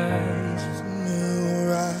horizon.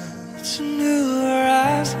 It's a new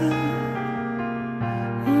horizon.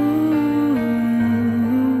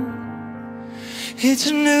 It's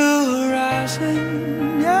a new horizon.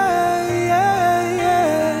 Yeah, yeah,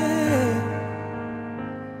 yeah.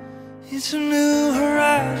 It's a new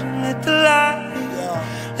horizon. Let the light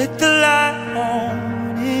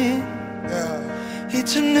on in.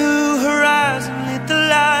 It's a new horizon. Let the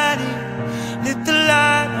light in. Let the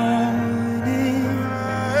light on in.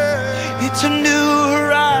 It's a new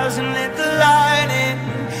horizon. Let the light in.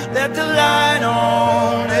 Let the light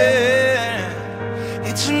on in.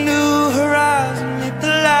 It's a new horizon. Let the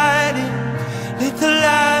light in. Let the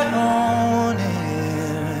light on in.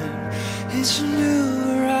 It's a new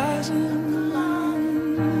horizon.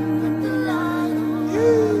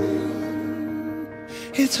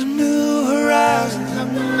 It's a new horizon.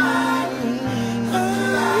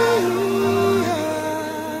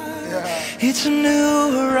 It's a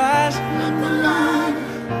new horizon.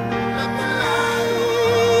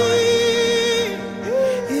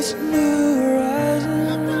 It's a new horizon.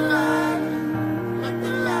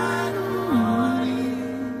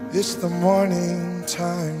 It's the morning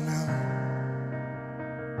time now,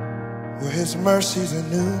 where his mercies are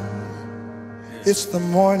new. It's the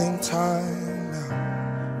morning time now,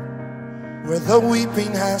 where the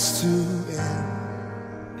weeping has to end.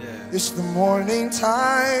 It's the morning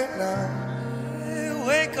time now.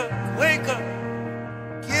 Wake up, wake up.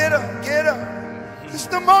 Get up, get up. It's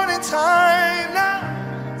the morning time now.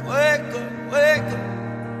 Wake up, wake up.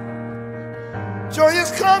 Joy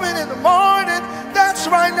is coming in the morning. That's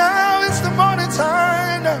right now. It's the morning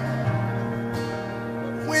time now.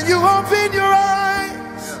 When you open your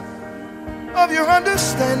eyes of your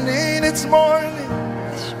understanding, it's morning.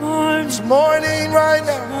 It's morning. It's morning right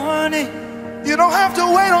now. Morning. You don't have to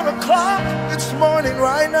wait on the clock. It's morning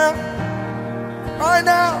right now. Right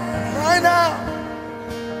now. Right now.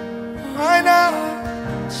 Right now.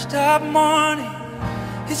 Stop morning.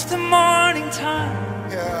 It's the morning time.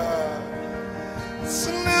 Yeah. It's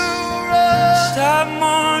a new rise. Stop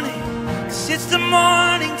morning. 'cause it's the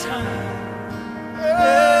morning time.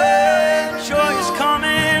 Yeah, joy is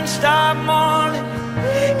coming, stop mourning.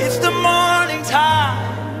 It's the morning time.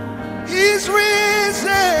 He's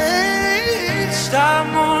risen. Stop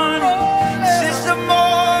mourning, 'cause it's the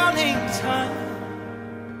morning time.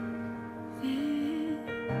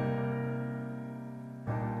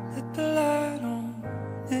 Let the light on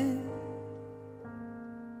in.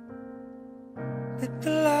 Let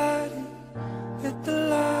the light in. Let the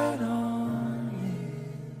light on in.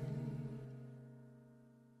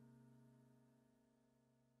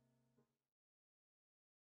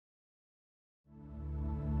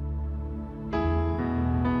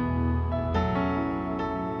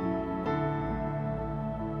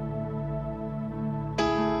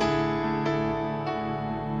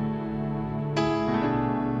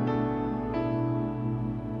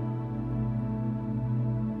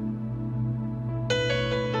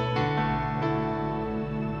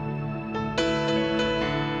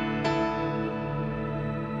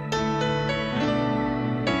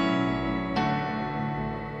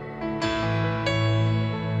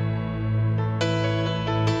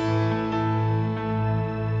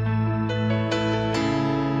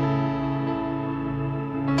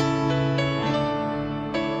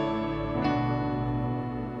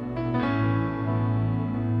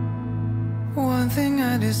 One thing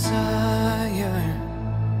I desire,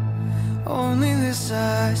 only this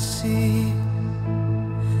I seek.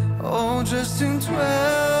 Oh, just to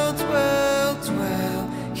dwell, dwell, dwell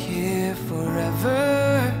here forever.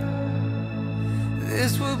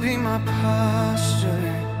 This will be my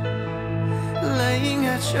posture, laying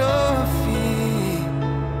at your feet.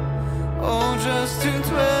 Oh, just to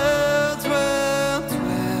dwell, dwell,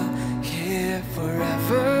 dwell here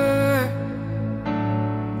forever.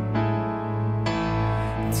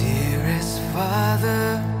 Dearest Father,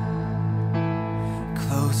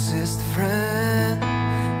 closest friend,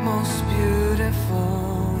 most beautiful,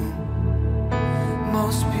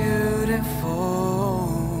 most beautiful.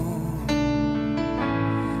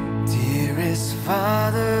 Dearest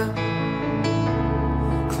Father,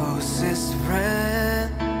 closest friend,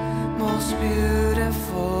 most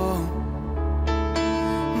beautiful,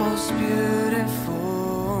 most beautiful.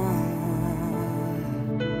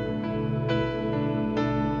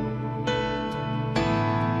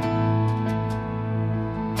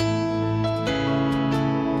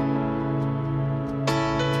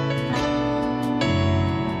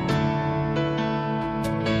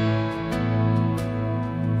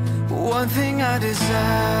 One thing I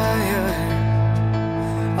desire,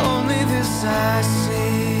 only this I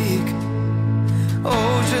seek.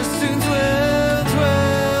 Oh, just to dwell,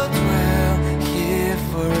 dwell, dwell here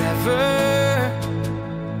forever.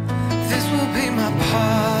 This will be my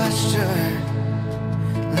posture,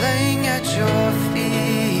 laying at your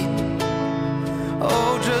feet.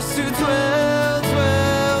 Oh, just to dwell,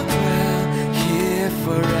 dwell, dwell here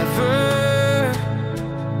forever.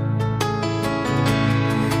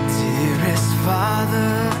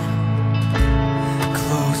 Father,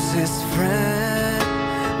 closest friend,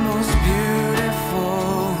 most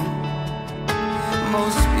beautiful,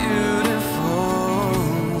 most beautiful.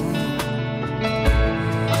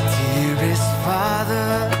 Dearest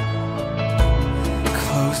Father,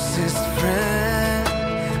 closest friend,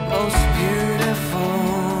 most beautiful,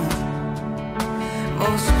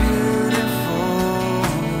 most beautiful.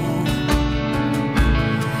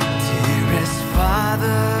 Dearest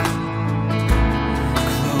Father,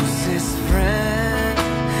 friend,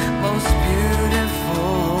 most beautiful,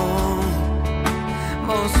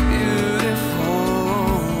 most beautiful.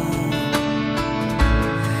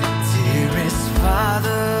 Dearest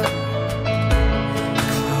Father,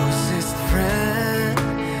 closest friend,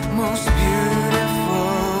 most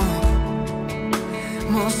beautiful,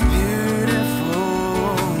 most beautiful.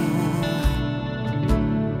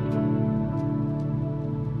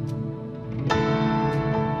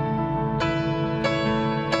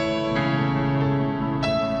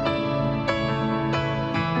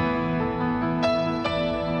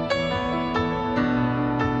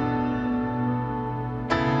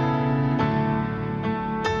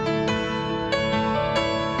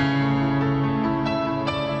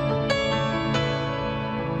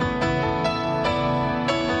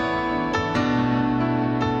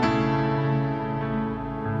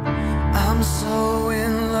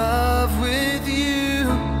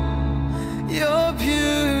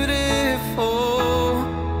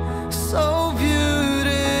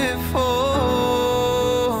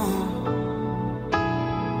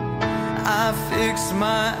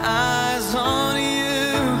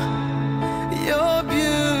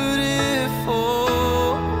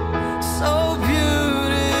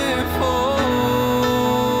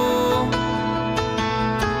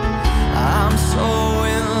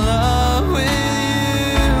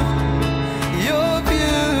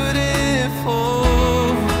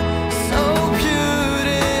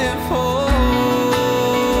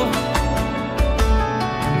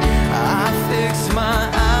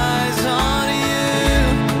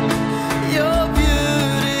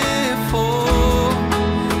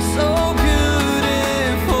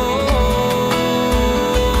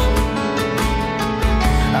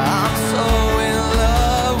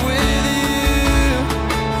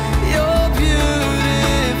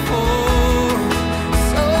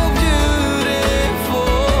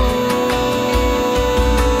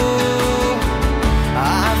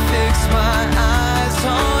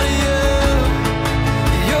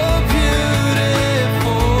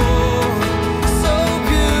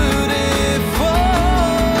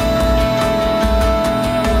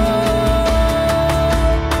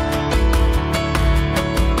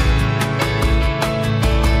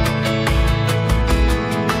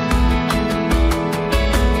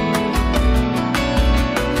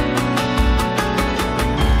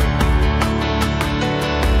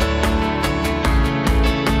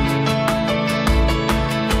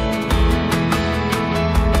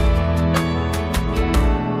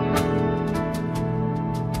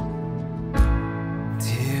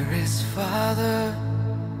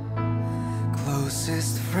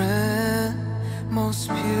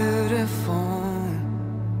 beautiful,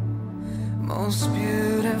 most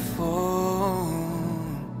beautiful.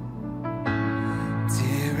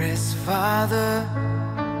 Dearest Father,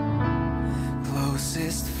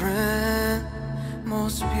 closest friend,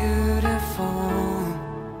 most beautiful,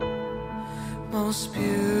 most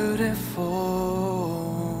beautiful.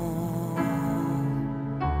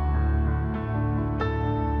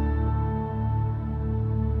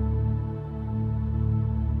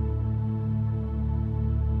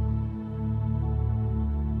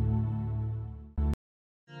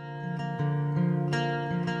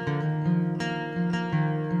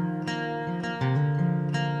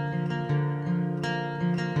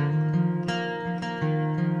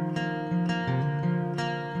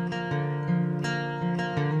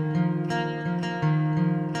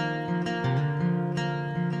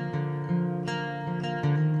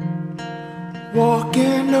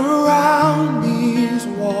 Walking around these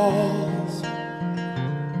walls,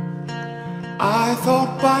 I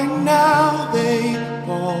thought by now they'd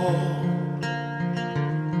fall,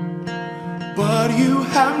 but you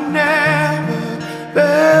have never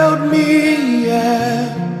failed me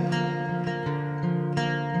yet.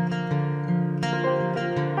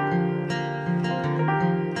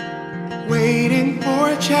 Waiting for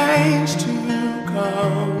a change to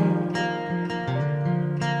come,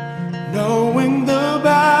 knowing the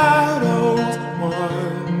battle's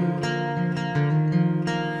won.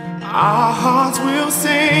 Our hearts will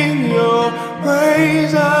sing your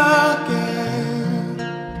praise again.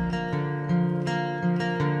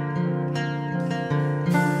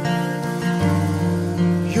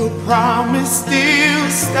 Your promise still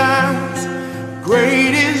stands.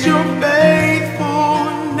 Great is your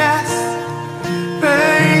faithfulness,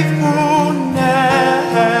 faithfulness.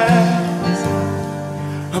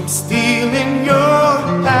 I'm still in your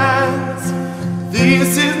hands.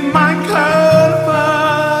 This is my confidence.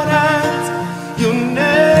 You'll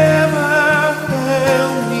never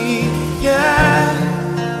fail me yet.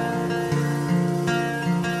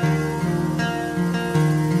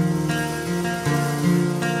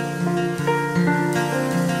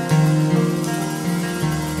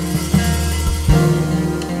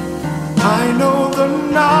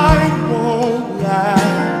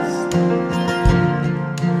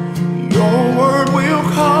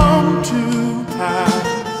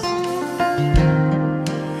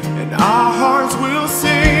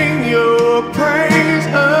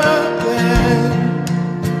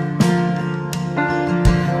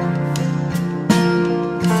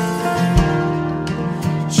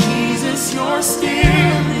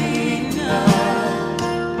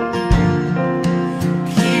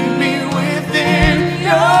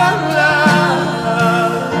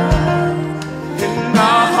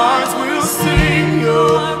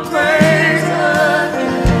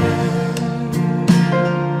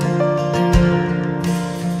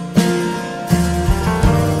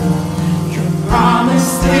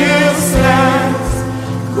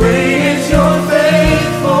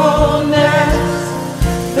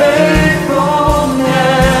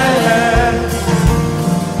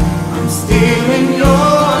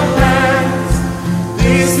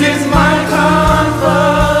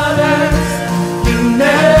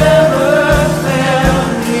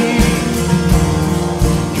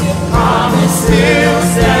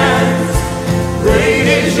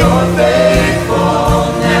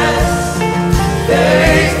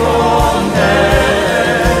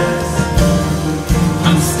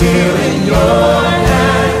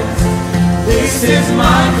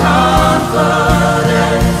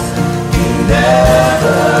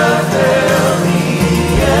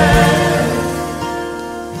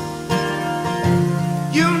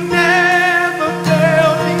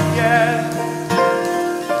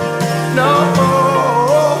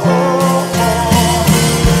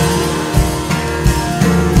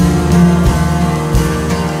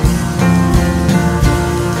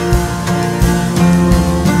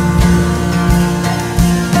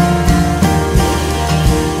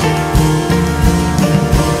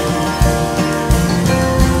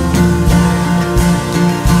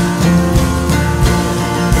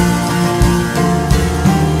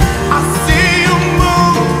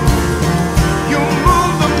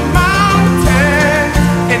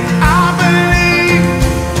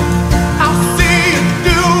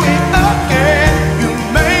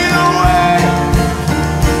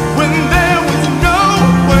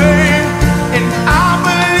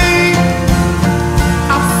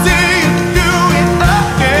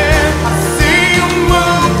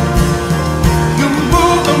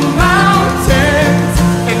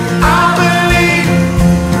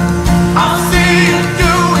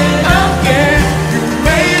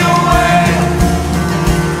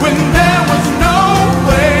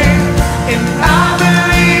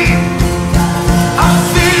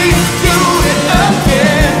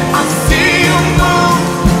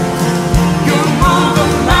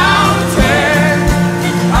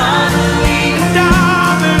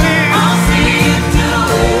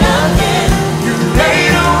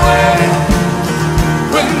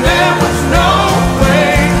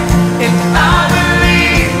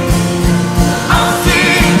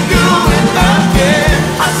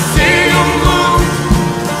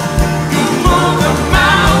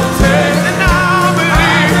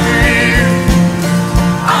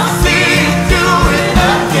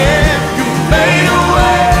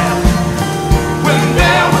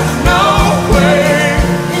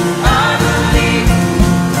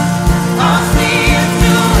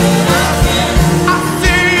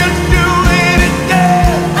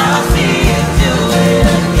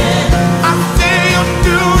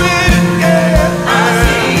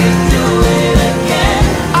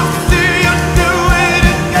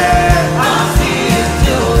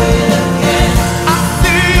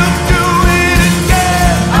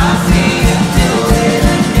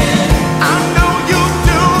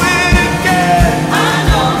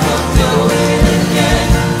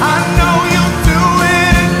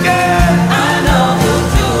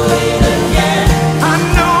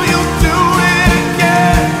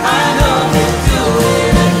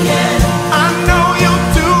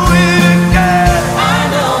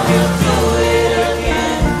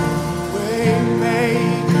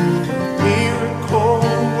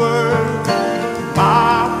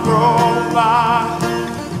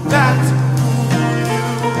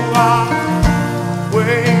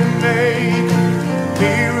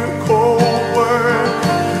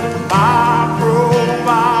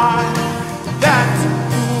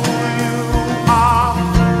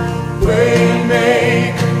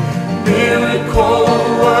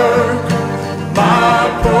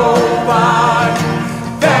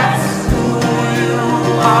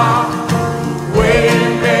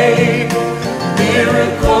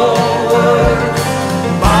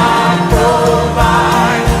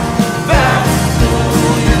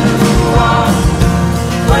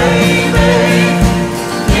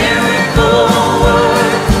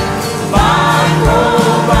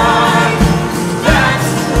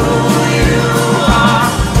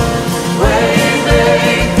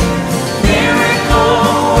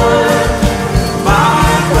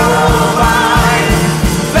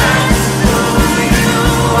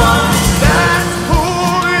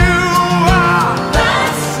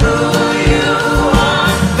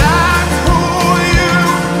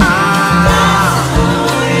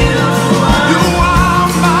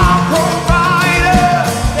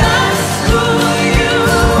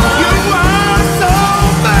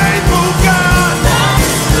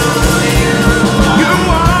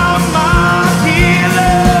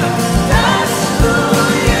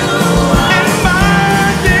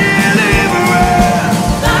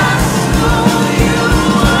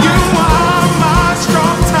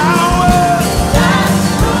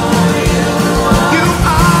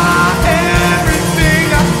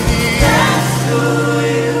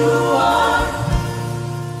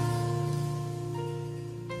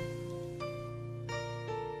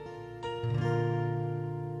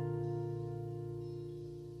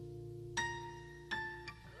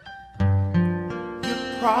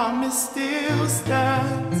 promise still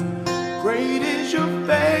stands. Great is your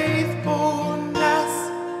faithfulness,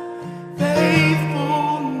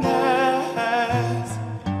 faithfulness.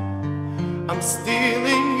 I'm still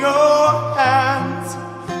in your hands.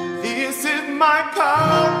 This is my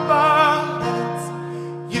confidence.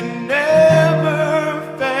 You never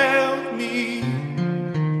failed me.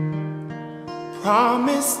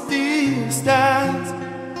 Promise still stands.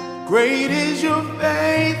 Great is your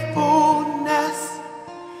faithfulness,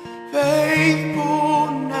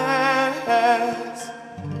 faithfulness.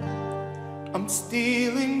 I'm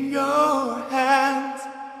still in your hands.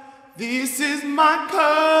 This is my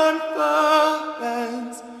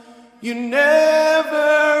confidence. You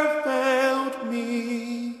never failed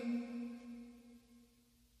me.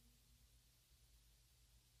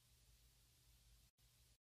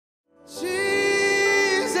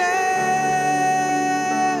 Jesus,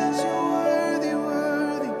 you're worthy,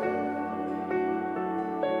 worthy.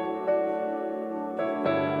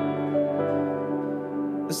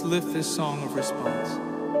 Let's lift this song of response.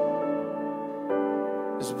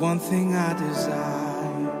 There's one thing I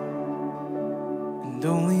desire, and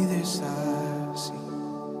only this I see,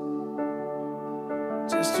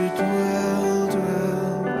 just to dwell here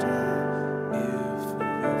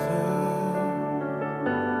forever.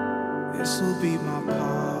 This will be my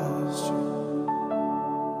posture,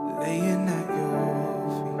 laying at your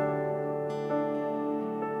feet,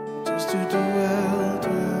 just to dwell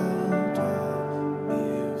here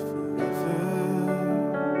forever.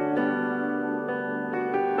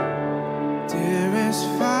 Dearest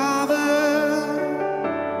Father,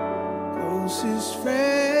 closest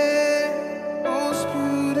friend, most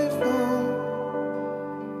beautiful,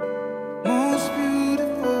 most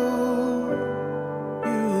beautiful.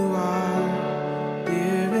 You are,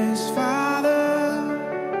 dearest Father,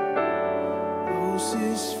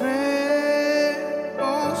 closest friend,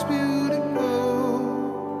 most beautiful,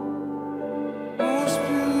 most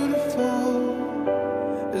beautiful.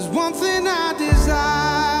 There's one thing I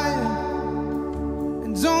desire,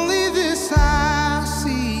 and only this I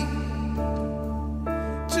see,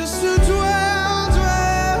 just to dwell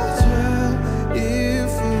here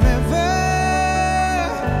forever.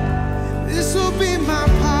 This will be my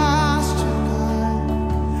posture, God.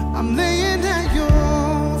 I'm laying at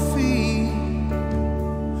your feet.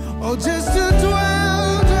 Oh, just to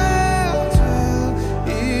dwell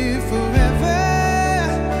here forever.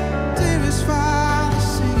 Dearest Father,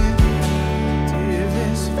 sing it.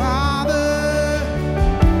 Dearest Father,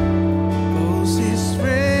 closest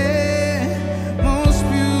friend, most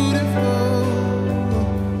beautiful,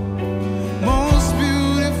 most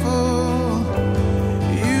beautiful.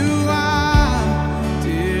 You are,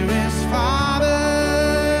 dearest Father,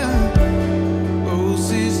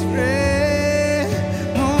 closest friend,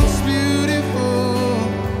 most beautiful.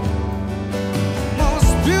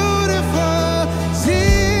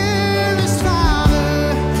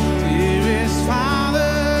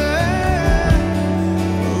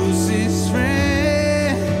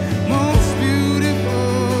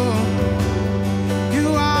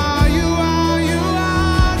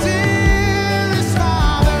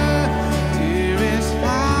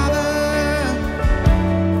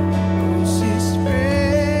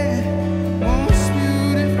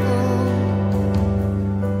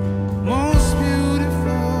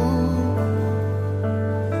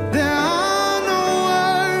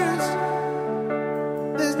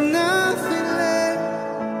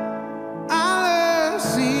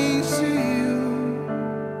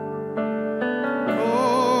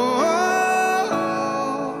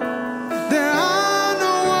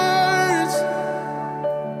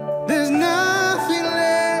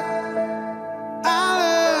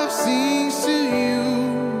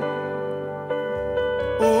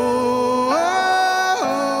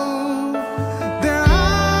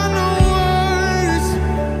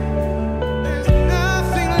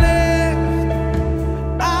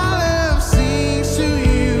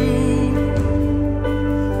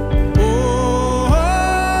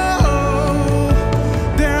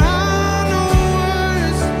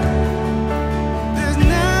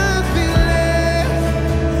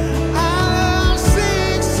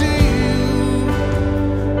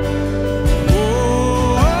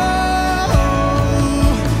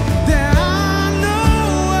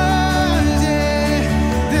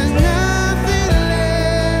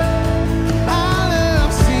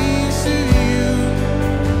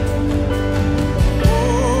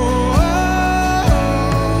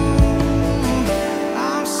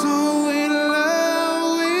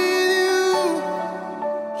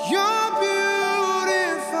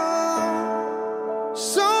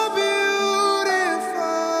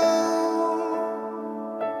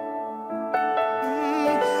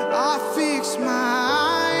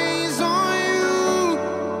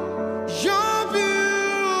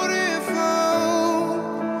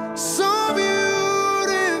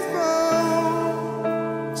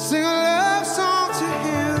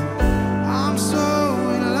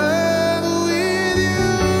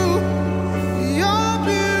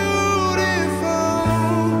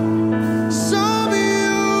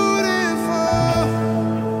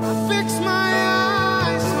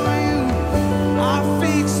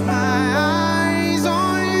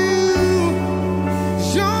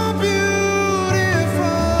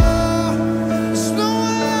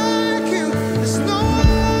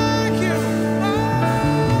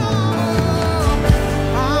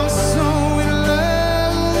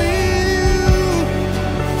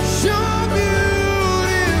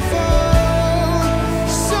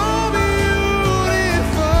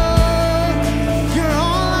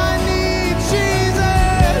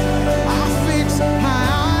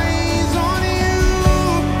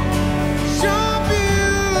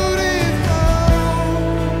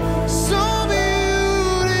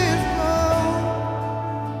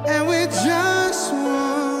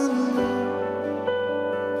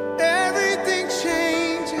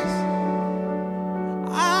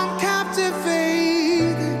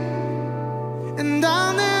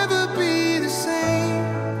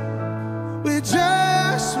 with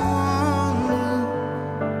just one look.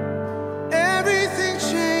 Everything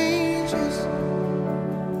changes.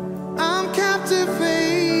 I'm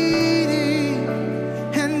captivated,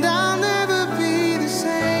 and I'll never be the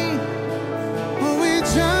same. But with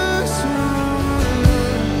just one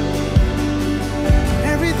look,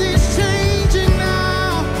 everything's changing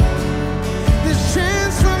now. There's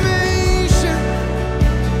transformation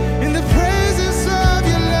in the presence of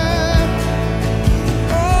your love.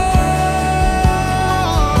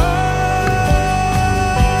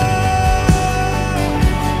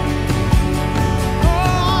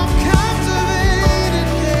 I'm captivated,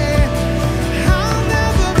 yeah. I'll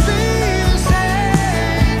never be the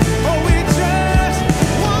same. Oh, with just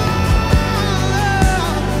one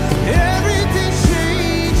love, everything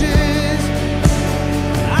changes.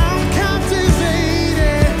 I'm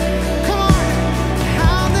captivated. Come on,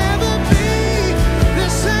 I'll never be the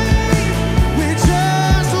same. With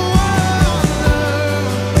just one love,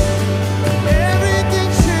 everything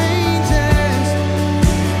changes.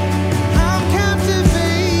 I'm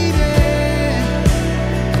captivated.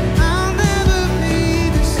 I'll never be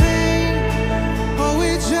the same. Oh,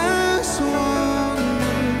 with just one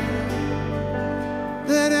look,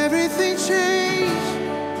 let everything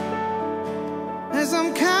change as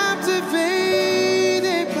I'm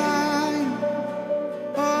captivated by you.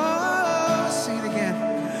 Oh, sing it again.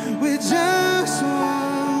 With just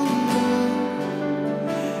one look,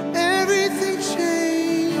 everything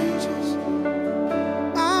changes.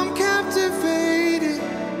 I'm captivated.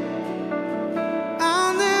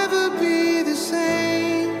 I'll never be the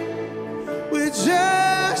same. With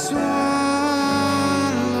just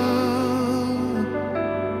one look.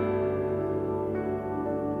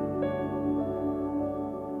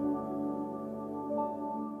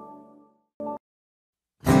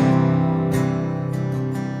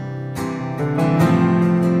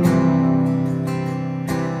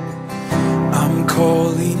 I'm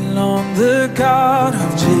calling on the God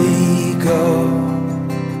of Jacob,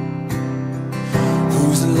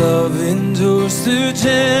 whose love endures through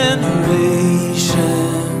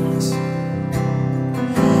generations.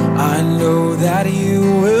 I know that you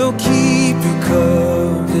will keep your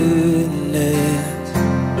covenant.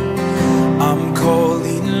 I'm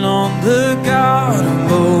calling on the God of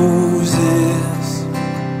Moses,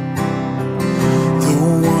 the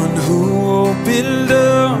one who opened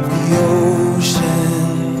up the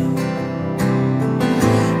ocean.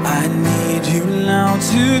 I need you now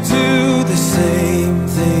to do the same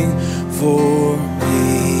thing for me.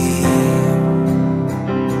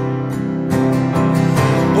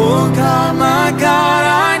 Oh God, my God,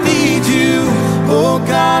 I need you. Oh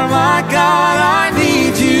God, my God, I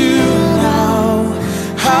need you now.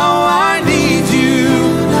 How I need you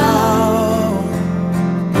now.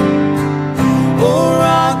 Oh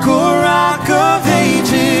rock of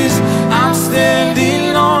ages, I'm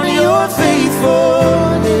standing on your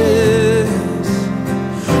faithfulness,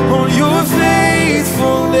 on your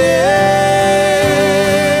faithfulness.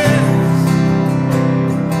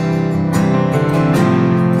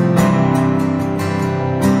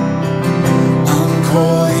 I'm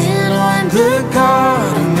calling on the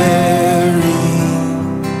God of Mary,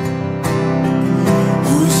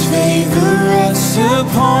 whose favor rests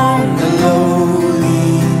upon the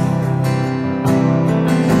lowly.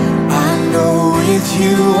 I know with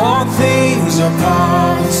you all things are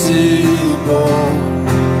possible.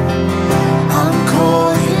 I'm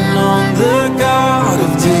calling on the God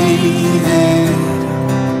of David,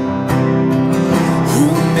 who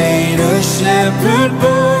made a shepherd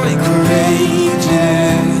boy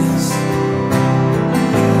courageous.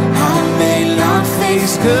 I may not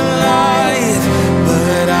face Goliath,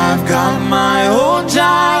 but I've got my own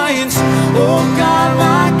giants. Oh God,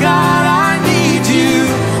 my God, I need you.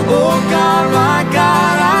 Oh God, my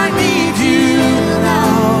God, I need you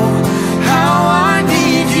now. How I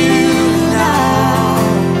need you now.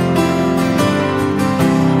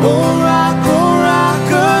 Oh rock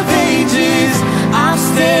of ages, I'm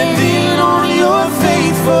standing on your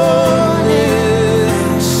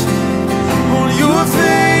faithfulness, on your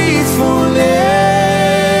faithfulness.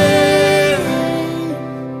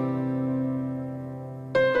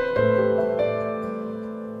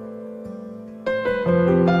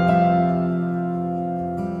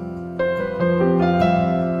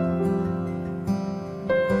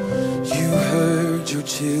 You heard your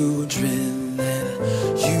children then,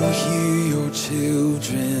 you hear your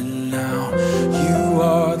children now. You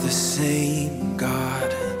are the same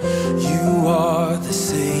God. You are the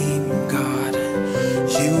same God.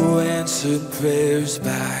 You answered prayers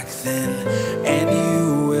back then, and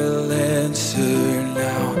you will answer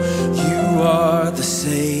now. You are the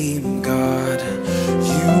same God.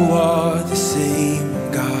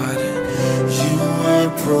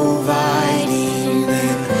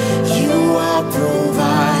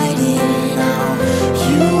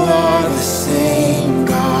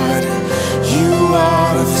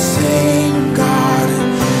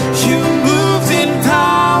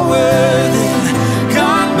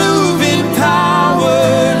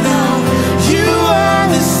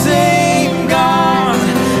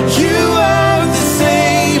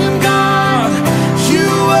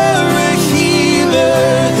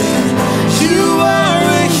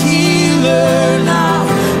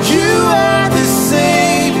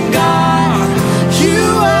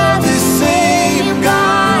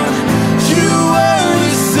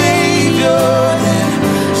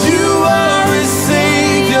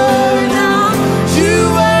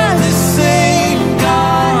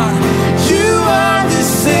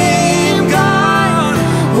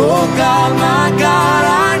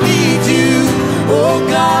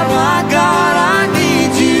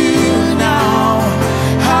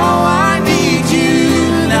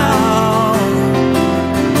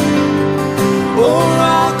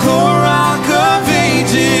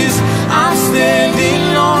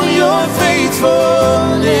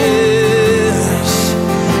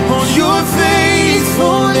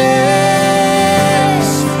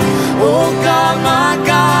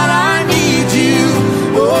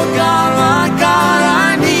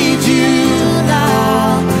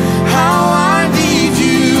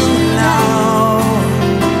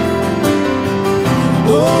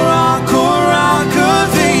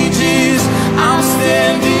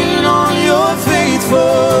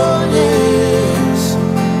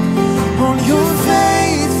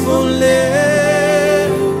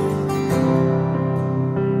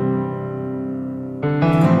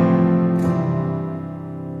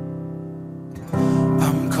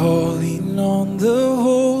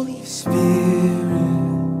 Spirit.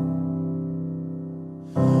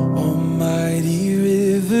 Almighty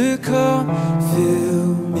river, come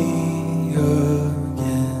fill me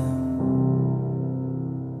again.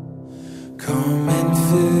 Come and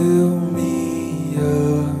fill me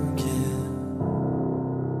again.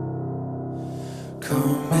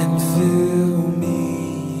 Come and fill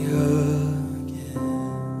me again.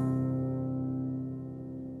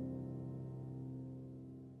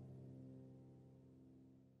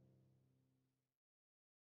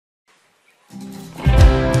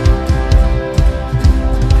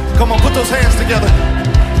 Come on, put those hands together.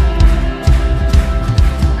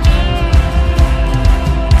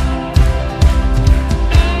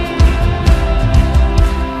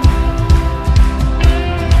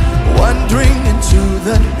 Wandering into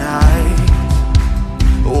the night,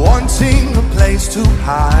 wanting a place to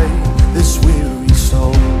hide this weary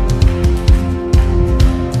soul,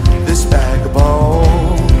 this bag of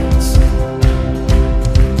bones.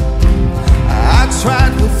 I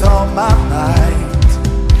tried with all my might,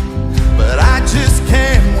 but I just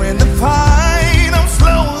can't win the fight. I'm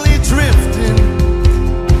slowly drifting,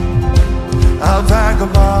 a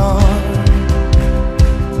vagabond.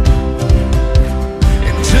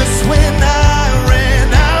 And just when I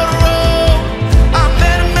ran out of road, I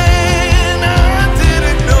met a man I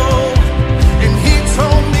didn't know, and he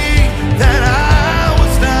told me that I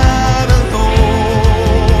was not alone.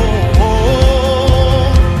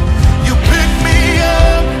 You picked me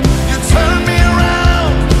up, you turned me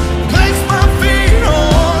around, placed my feet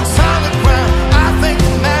on solid ground. I thank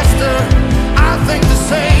the Master, I thank the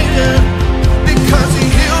Savior, because he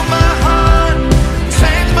healed my heart,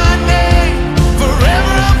 changed my name.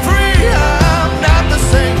 Forever I'm free, I'm not the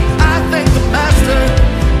same. I thank the Master,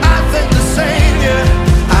 I thank the Savior,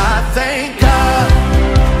 I thank God.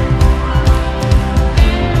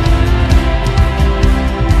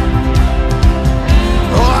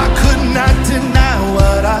 Oh, I could not deny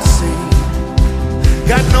what I see.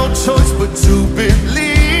 Got no choice but to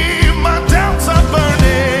believe. My doubts are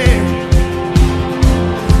burning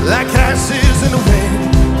like ashes in the wind.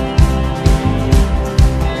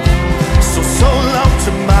 So long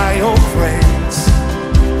to my old friends,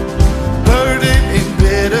 burden in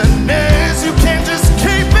bitterness. You can't just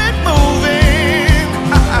keep it moving.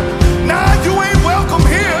 Nah, you ain't welcome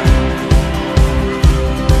here.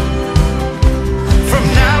 From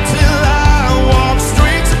now till I walk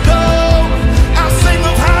streets of gold, I'll sing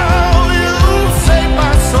of how you saved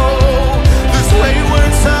my soul. This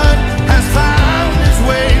wayward son has found his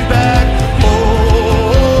way back.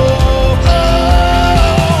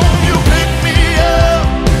 You picked me up,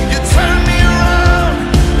 you turned me around,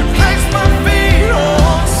 and placed my feet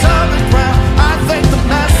on solid ground. I thank the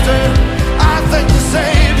Master, I thank the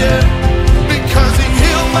Savior, because he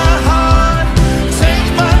healed my heart,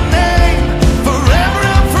 changed my name. Forever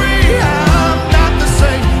I'm free, I'm not the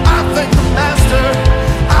same. I thank the Master,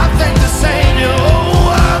 I thank the Savior.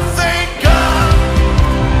 Oh, I thank God,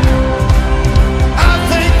 I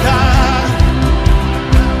thank God.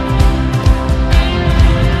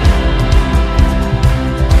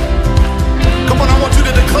 Come on, I want you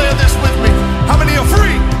to declare this with me. How many are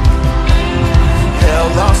free? Hell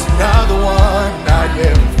lost another one. I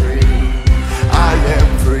am free. I am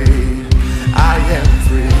free. I am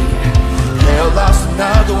free. Hell lost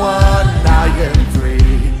another one. I am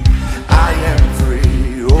free. I am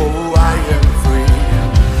free. Oh, I am free.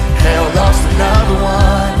 Hell lost another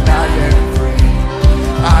one. I am free.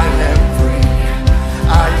 I am free.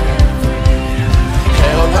 I am free.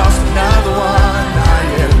 Hell lost another one. I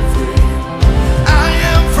am free. I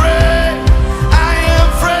am free. I am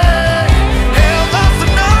free. Hell lost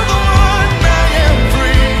another one. I am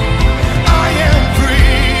free. I am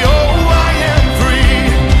free. Oh, I am free.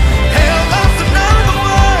 Hell lost another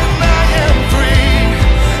one. I am free.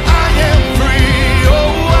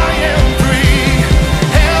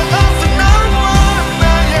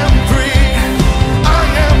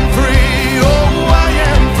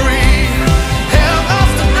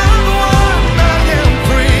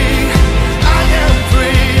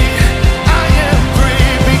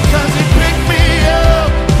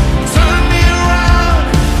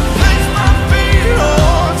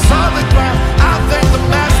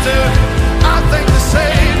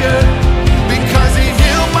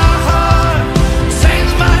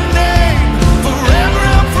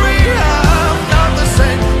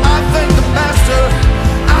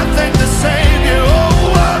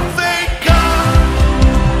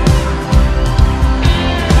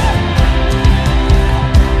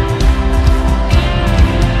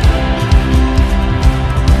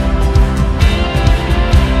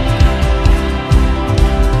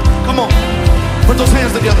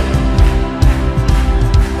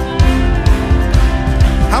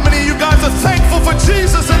 you're thankful for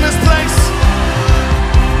Jesus in this place?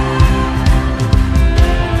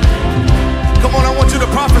 Come on, I want you to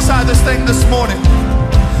prophesy this thing this morning.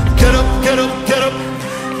 Get up, get up, get up,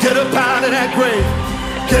 get up out of that grave.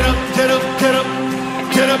 Get up, get up, get up,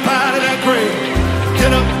 get up out of that grave.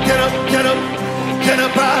 Get up, get up, get up, get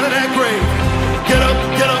up out of that grave. Get up,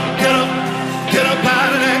 get up, get up, get up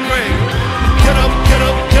out of that grave. Get up, get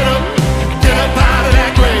up, get up, get up out of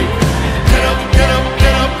that grave. Get up, get up,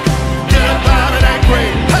 get up, get up out of that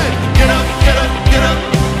grave. Hey, get up, get up, get up,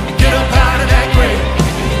 get up out of that grave.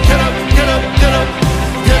 Get up, get up, get up,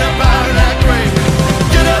 get up out of that grave.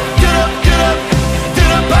 Get up, get up, get up,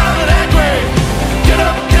 get up out of that grave. Get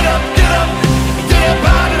up, get up, get up, get up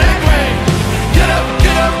out of that grave. Get up,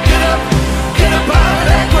 get up, get up, get up out of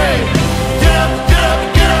that grave. Get up, get up,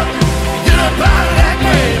 get up, get up out of that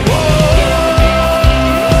grave. Whoa.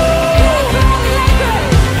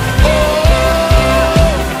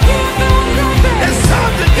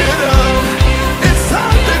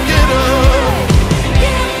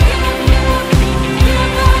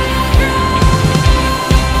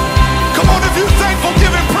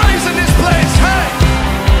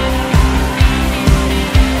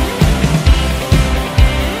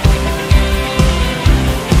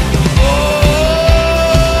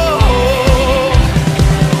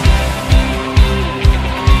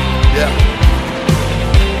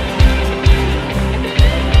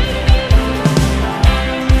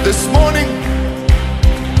 This morning,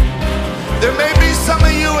 there may be some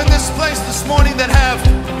of you in this place this morning that have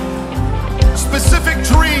specific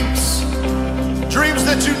dreams, dreams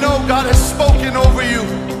that you know God has spoken over you,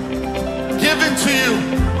 given to you,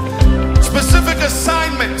 specific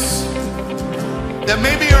assignments that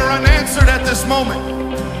maybe are unanswered at this moment.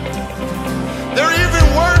 There are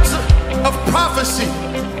even words of prophecy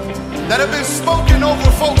that have been spoken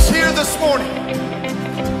over folks here this morning.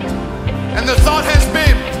 And the thought has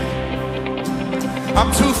been, I'm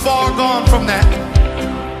too far gone from that.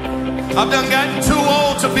 I've done gotten too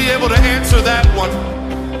old to be able to answer that one.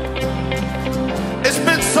 It's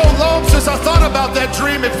been so long since I thought about that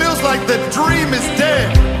dream. It feels like the dream is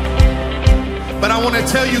dead. But I want to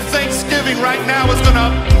tell you, Thanksgiving right now is going to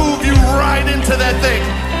move you right into that thing.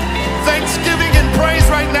 Thanksgiving and praise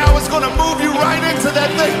right now is going to move you right into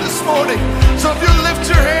that thing this morning. So if you lift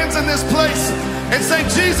your hands in this place and say,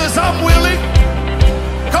 Jesus, I'm willing.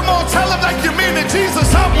 Come on, tell him like you mean it. Jesus,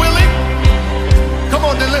 I'm willing. Come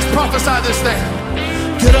on, then let's prophesy this thing.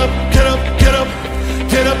 Get up, get up, get up,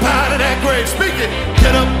 get up out of that grave. Speak it.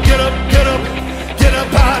 Get up, get up, get up, get up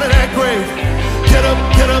out of that grave. Get up,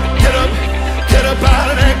 get up, get up, get up out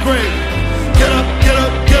of that grave. Get up, get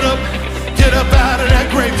up, get up, get up out of that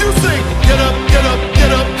grave. You sing. Get up, get up,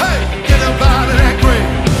 get up. Hey, get up out of that grave.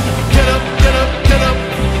 Get up, get up, get up,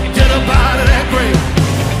 get up out of that grave.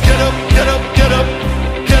 Get up, get up, get up.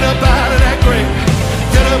 Get up out of that grave.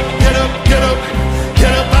 Get up, get up, get up,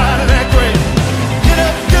 get up out of that grave. Get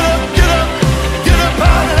up, get up, get up, get up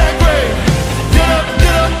out of that grave. Get up,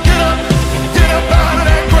 get up, get up, get up out of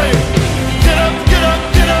that grave. Get up, get up, get up, get up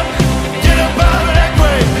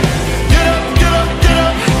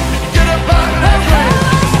out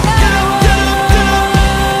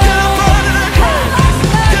of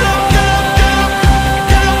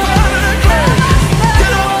that grave. Get up, get up, get up, get up out of that grave.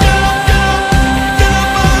 Get up, get up,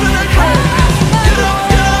 get up, get up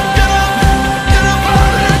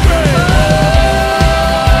out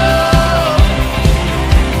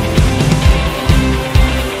of that grave. Get up, get up,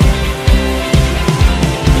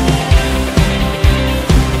 get up,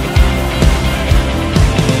 get up out of that grave. Get up, get up,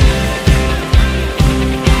 get up.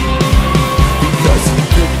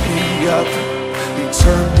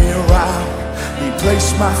 Turn me around, he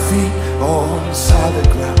placed my feet on solid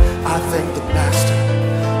ground. I thank the Master,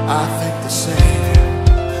 I thank the Savior,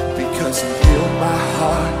 because he healed my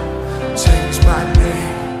heart, changed my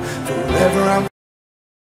name, forever I'm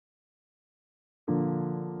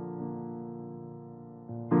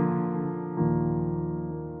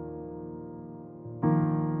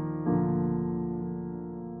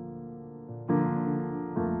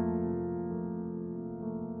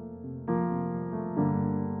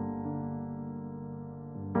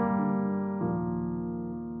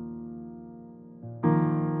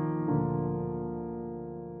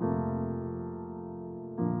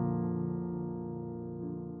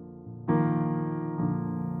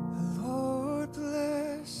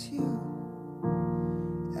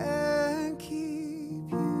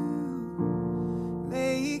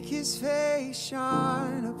his face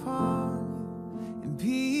shine upon you and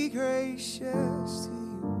be gracious to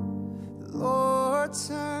you. The Lord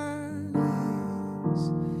turn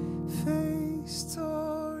his face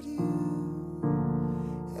toward you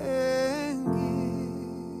and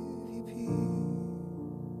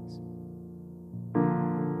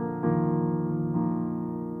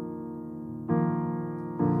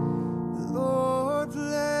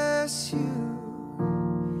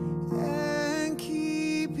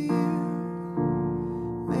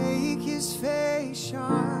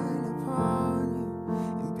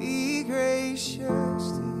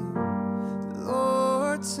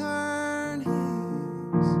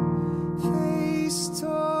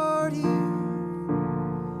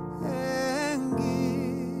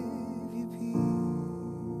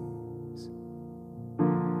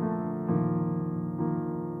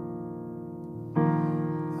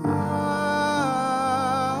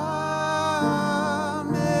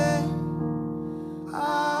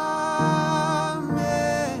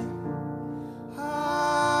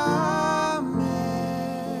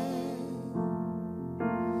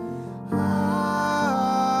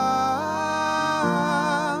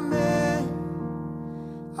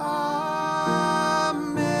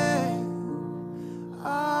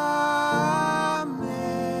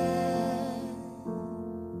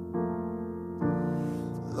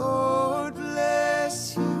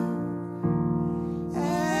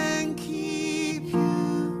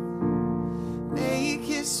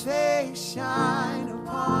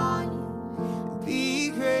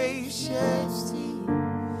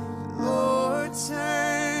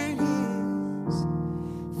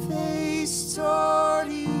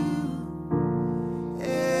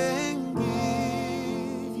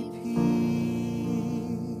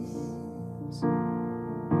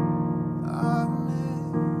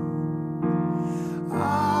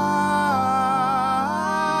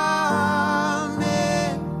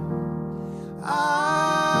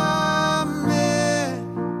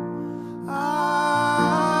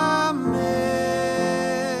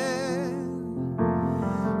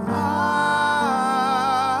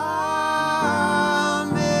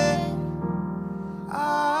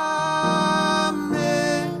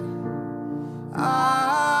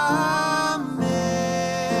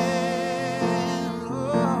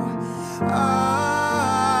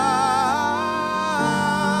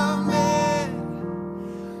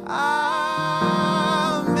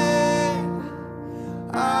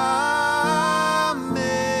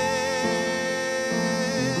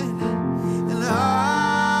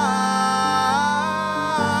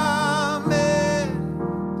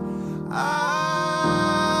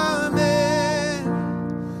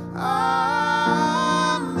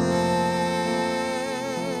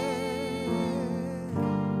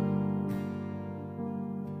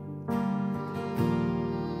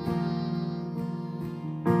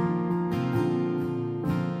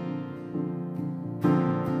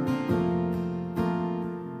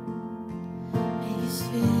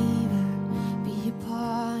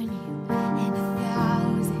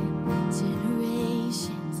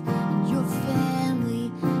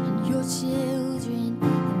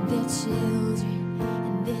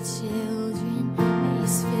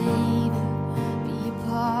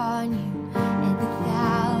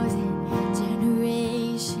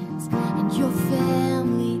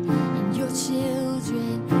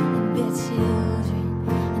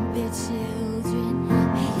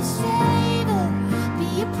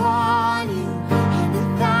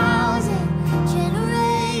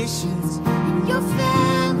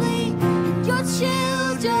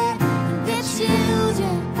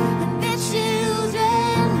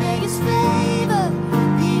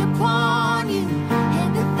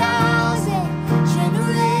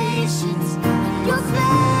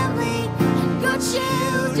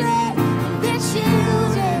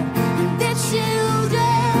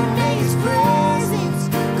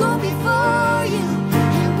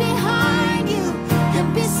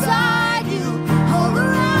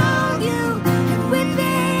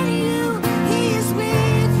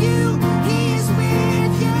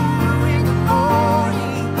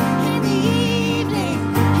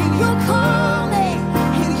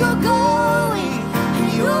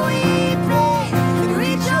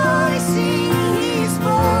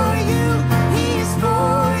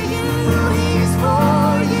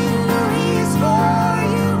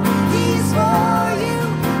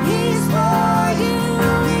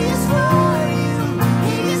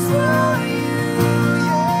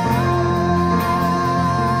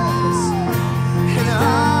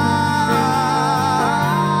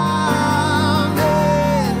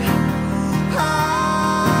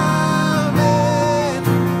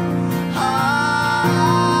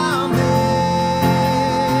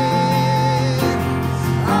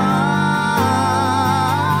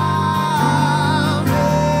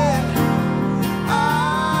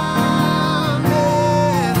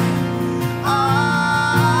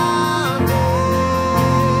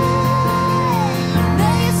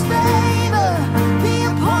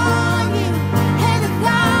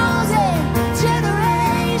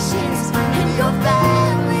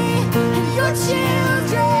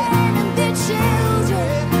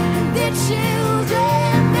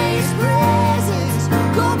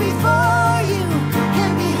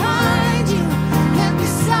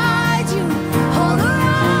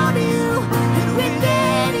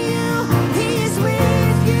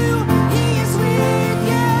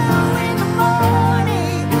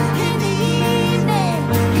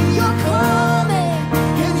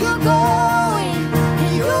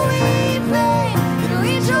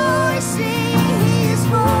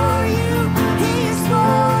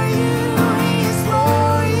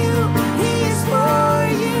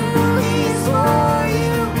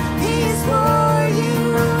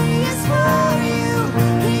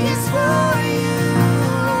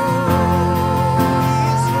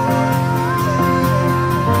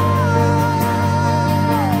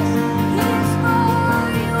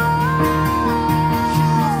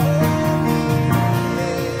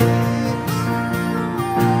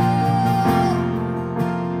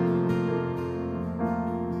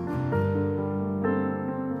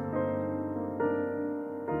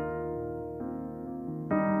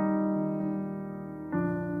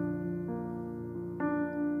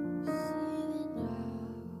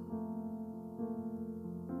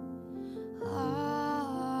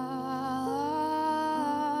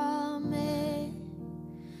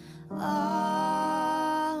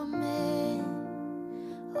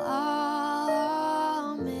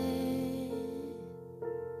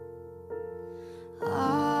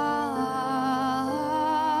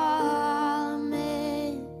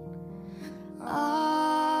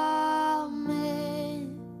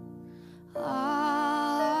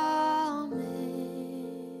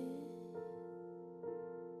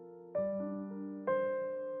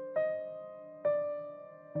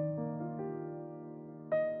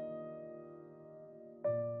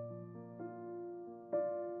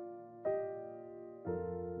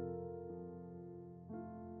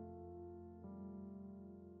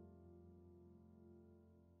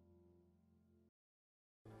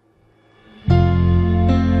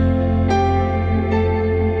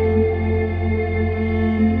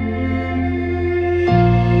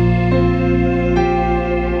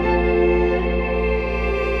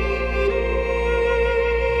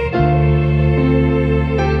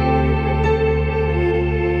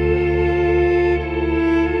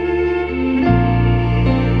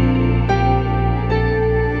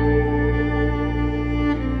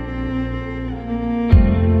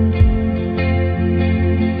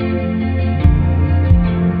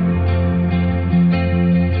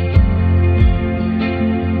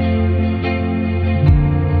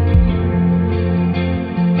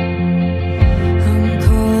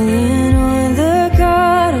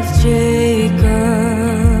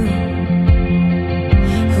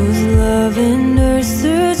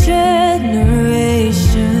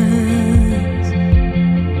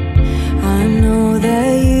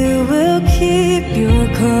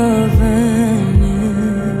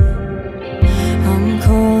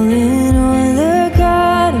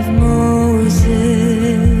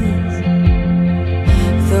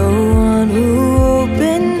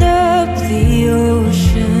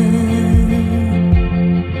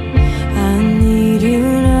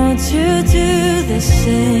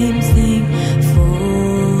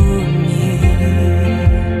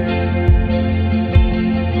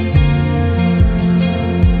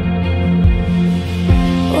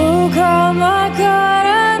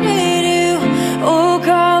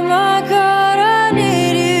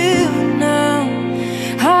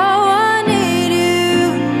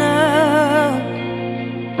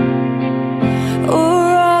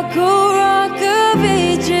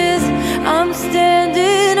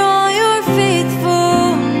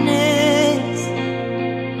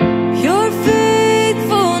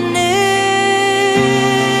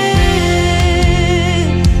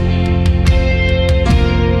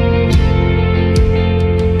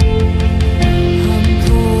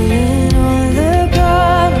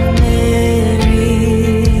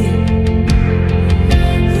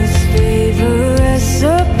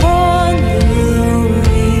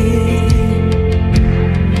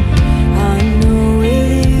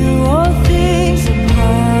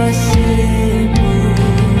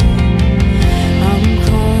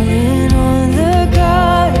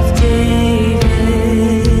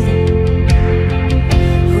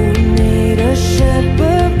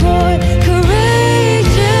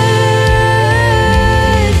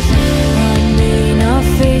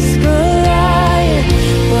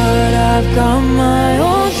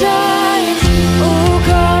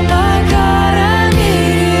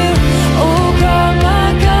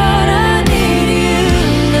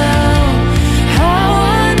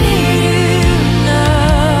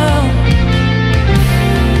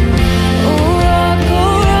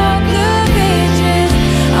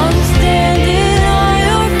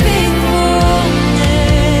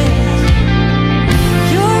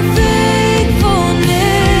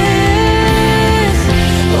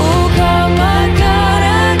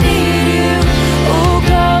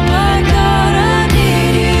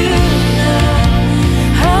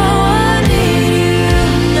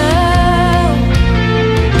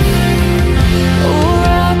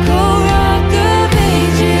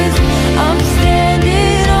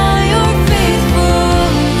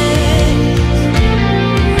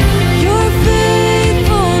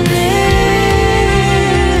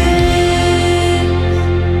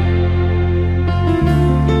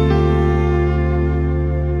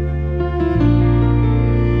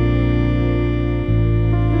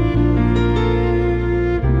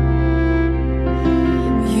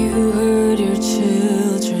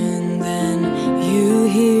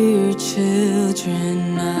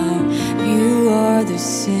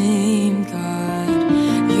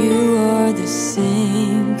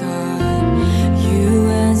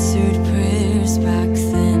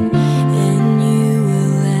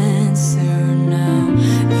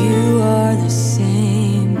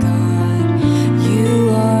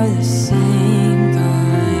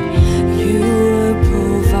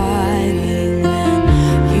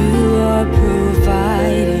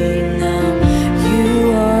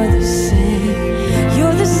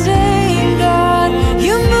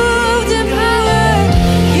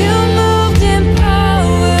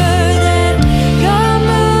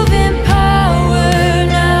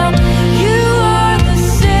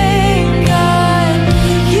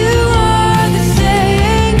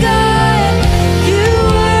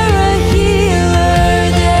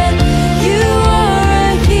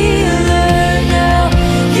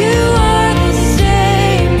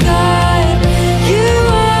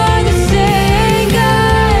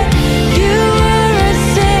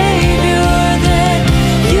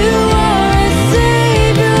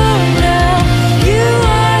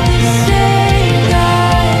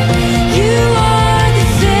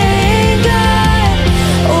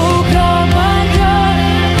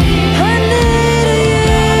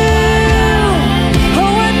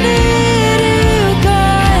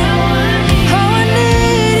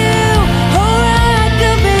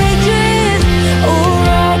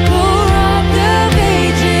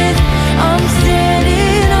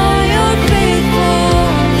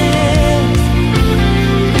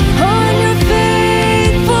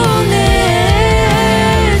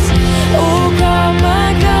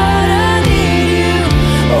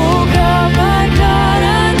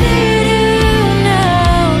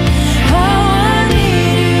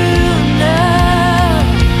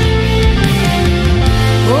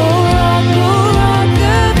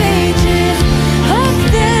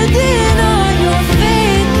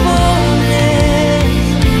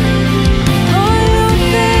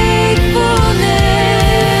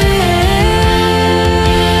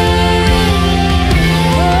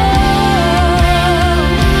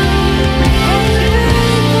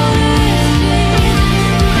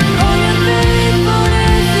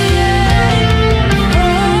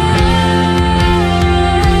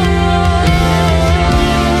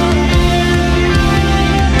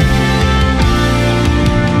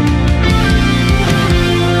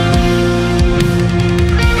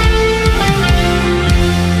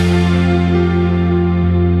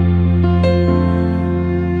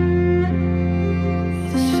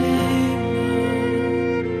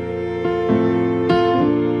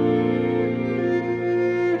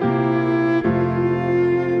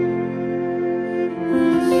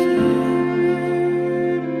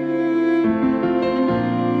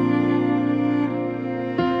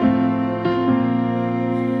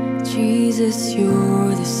Jesus,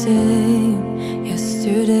 you're the same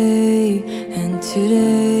yesterday and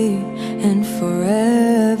today and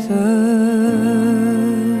forever.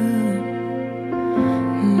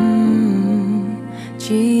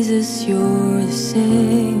 Jesus, you're the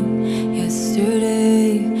same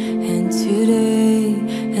yesterday and today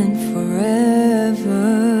and forever.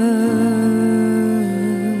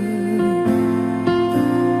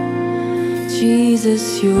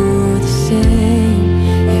 Jesus, you're the same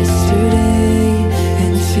yesterday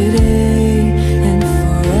and today and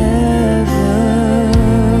forever.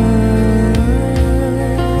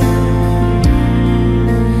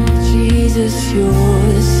 Jesus, you're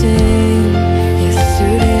the same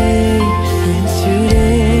yesterday and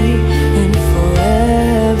today and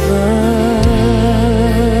forever.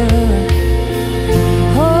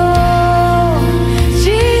 Oh,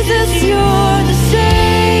 Jesus, you're the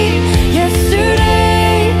same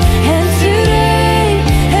yesterday and today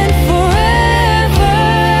and forever.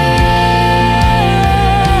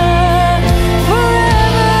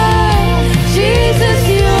 Forever. Jesus,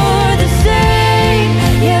 you're the same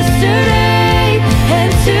yesterday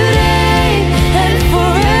and today and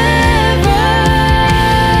forever.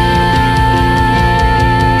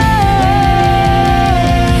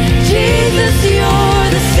 Jesus, you're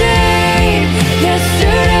the same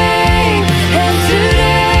yesterday and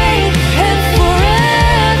today and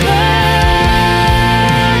forever.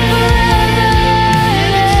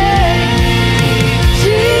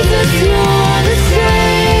 Jesus, you're the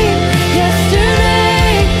same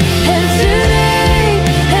yesterday and today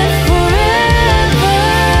and forever.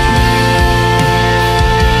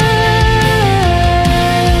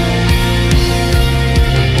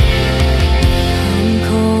 I'm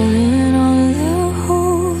calling on the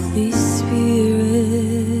Holy Spirit,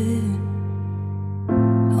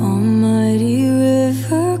 Almighty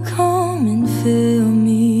river, come and fill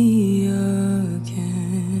me again.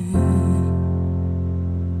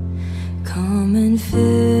 Come and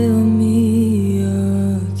fill me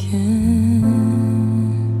again.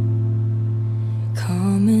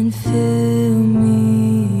 Come and fill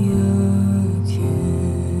me again.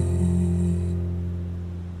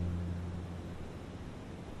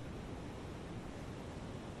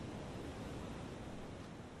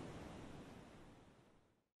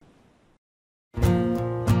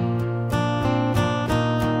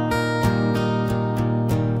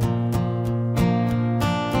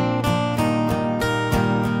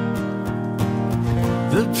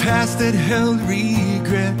 The past that held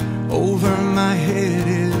regret over my head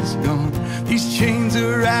is gone. These chains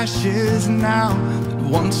are ashes now that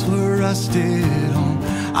once were rusted on.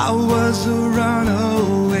 I was a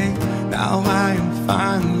runaway, now I am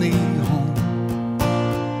finally home.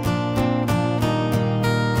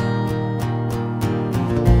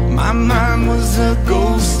 My mind was a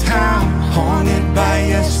ghost town, haunted by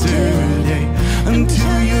yesterday,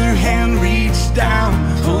 until your hand reached down,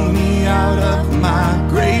 pulled me out of my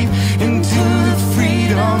grave, into the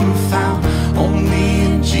freedom found only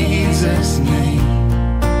in Jesus' name.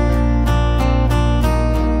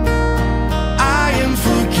 I am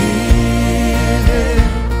forgiven,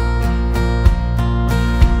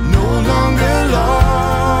 no longer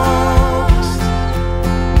lost.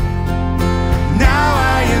 Now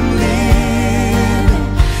I am living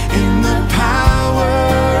in the power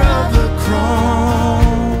of the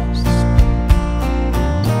cross.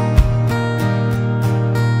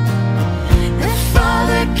 The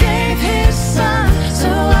Father gave His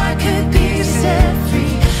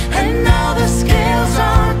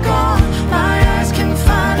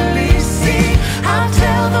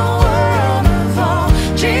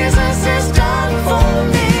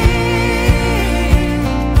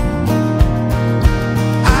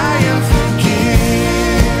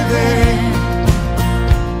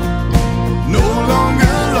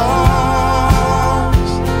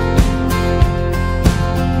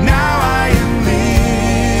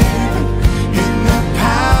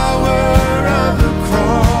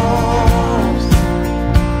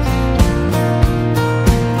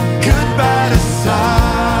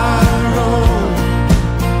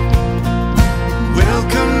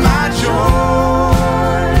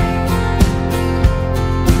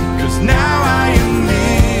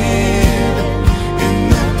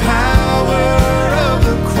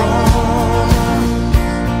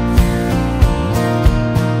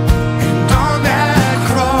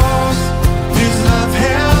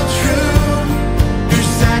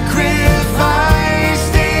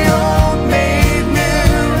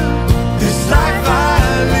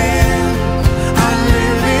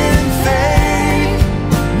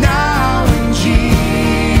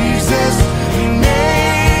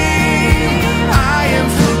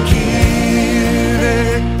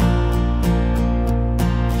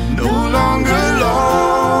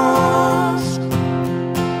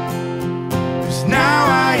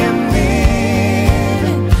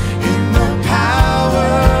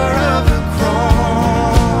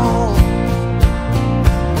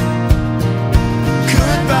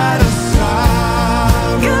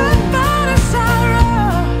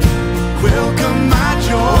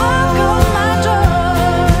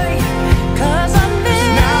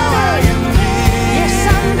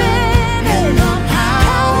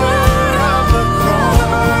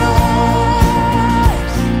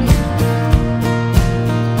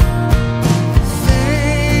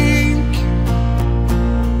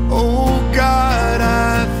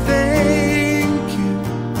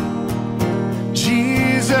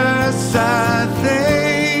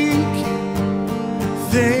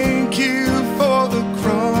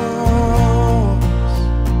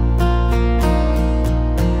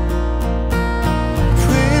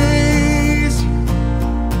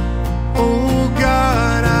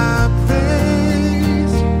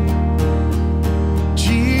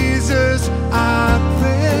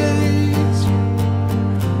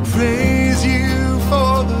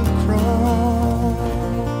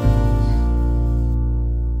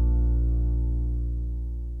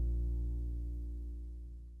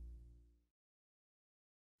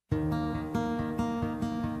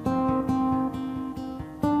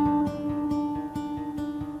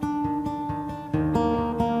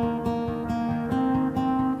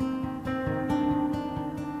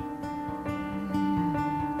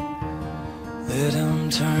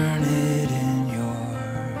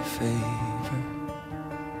favor.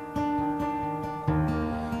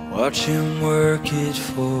 Watch him work it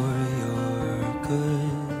for your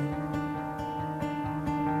good.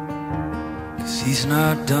 'Cause he's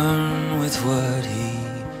not done with what he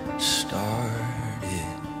started.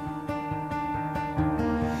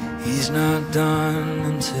 He's not done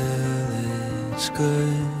until it's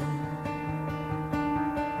good.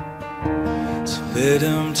 So let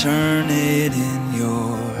him turn it in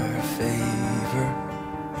your favor.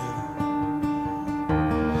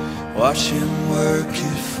 Watch him work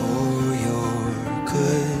it for your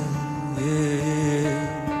good, yeah.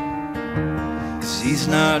 'Cause he's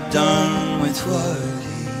not done with what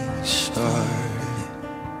he started.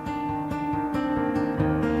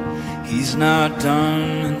 He's not done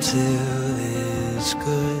until it's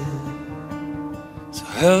good. So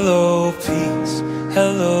hello peace,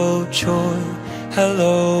 hello joy,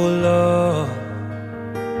 hello love,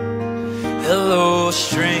 hello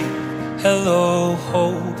strength, hello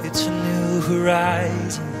hope, it's a new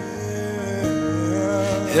horizon.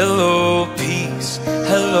 Hello peace,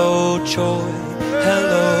 hello joy,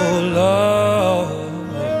 hello love,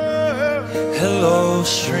 hello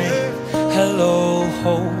strength, hello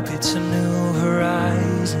hope, it's a new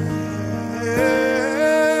horizon.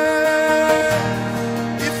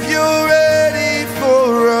 If you're ready for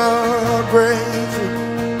a breakthrough,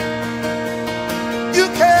 you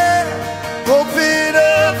can open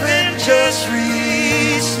up and just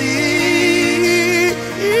receive.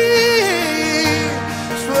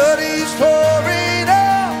 It's what he's pouring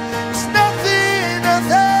out. It's nothing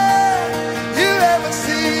you ever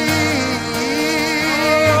see.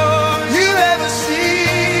 You ever see.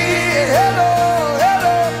 Hello,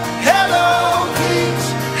 hello, hello peace,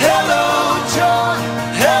 hello joy,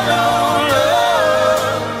 hello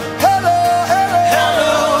love, hello, hello,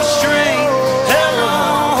 Hello strength, hello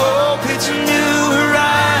hope, it's a new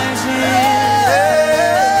horizon.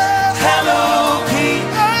 Hello peace,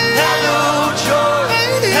 hello joy,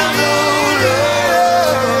 hello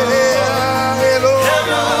love,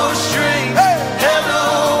 hello strength, hello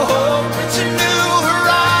hope, it's a new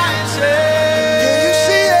horizon. Can you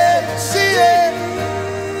see it? See it?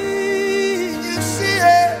 You see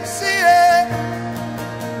it? See it?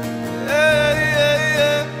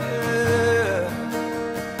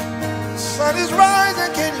 The sun is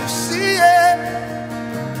rising. Can you see it?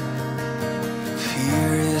 Fear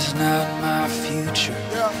is not my future,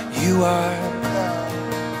 Yeah. you are.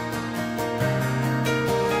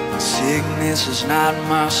 Sickness is not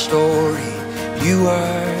my story, you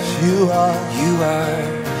are. You are. You are.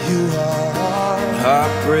 You are.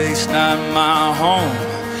 Heartbreak's not my home,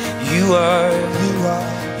 you are. You are.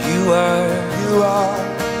 You are. You are.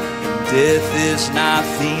 Death is not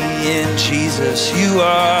the end, Jesus, you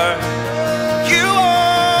are. You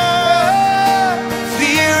are.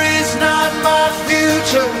 Fear is not my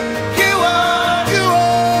future, you are. You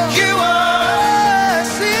are. You are.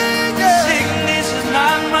 Sing it. Sickness is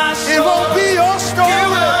not my story. It won't be your story. You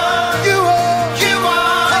are. You are. You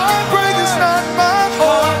are. Heartbreak is not my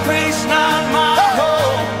home. Heartbreak's not my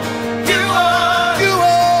home. You are. You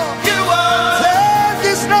are. You are. Death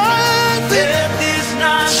is nothing. Death is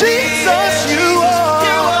not Jesus, you are.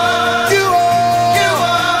 You are. You are. You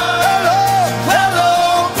are. Hello. Hello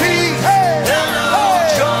peace. Hey. Hello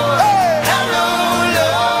Hey. joy. Hey. Hello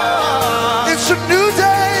love. It's a new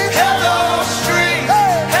day. Hello strength.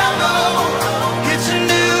 Hey. Hello. It's a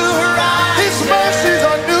new horizon. His mercies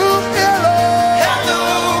are new. Hello. Hello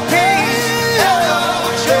peace. Hello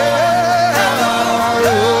joy. Hello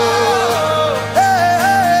love.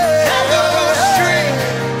 Hey. Hello strength.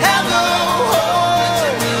 Hello hope. It's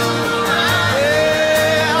a new horizon.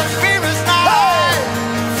 Fear is not.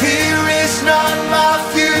 Fear is not my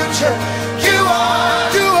future. You are.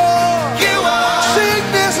 You are. You are.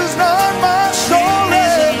 Sickness is not my story.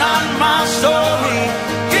 This is not my story.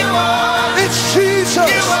 You are. It's Jesus.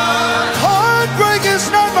 You are. Heartbreak is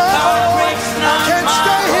not my home. Heartbreak's not Can't my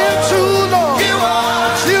stay here home. too long. You are.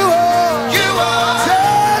 You are. You are.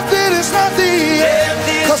 Death, it is not the end. Death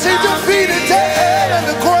is 'Cause he not defeated the death and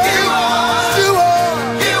the grave. You are. You are.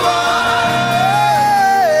 You are.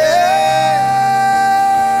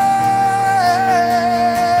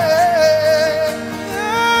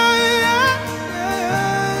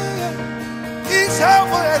 He's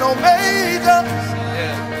Alpha and Omega,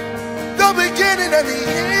 the beginning and the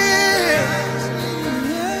end.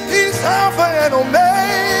 He's Alpha and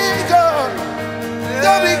Omega,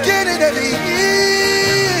 the beginning and the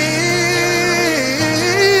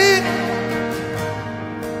end.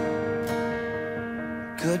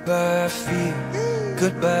 Goodbye fear,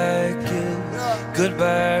 goodbye guilt,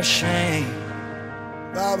 goodbye shame,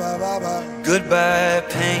 Bye, bye, bye, bye. Goodbye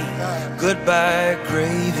pain, goodbye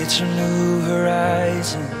grave, it's a new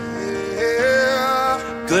horizon.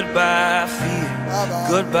 Goodbye fear,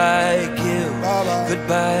 goodbye guilt,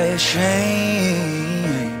 goodbye shame.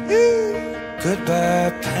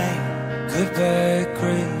 Goodbye pain, goodbye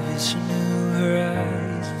grave, it's a new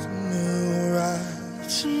horizon.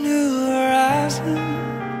 It's a new horizon.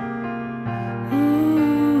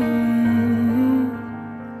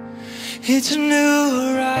 It's a new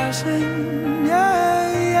horizon, yeah,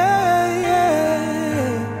 yeah,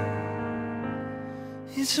 yeah.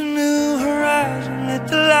 It's a new horizon, let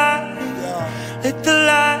the light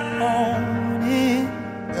on in.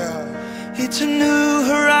 It's a new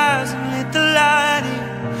horizon, let the light in,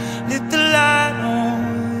 let the light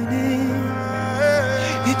on in.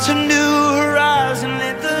 It's a new horizon,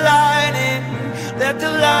 let the light in, let the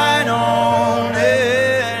light on in.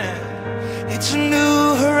 It's a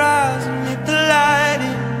new horizon, let the light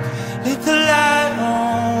in, let the light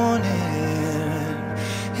on in.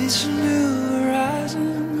 It's a new horizon.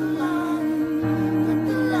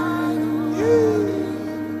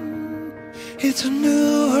 It's a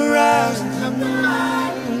new horizon.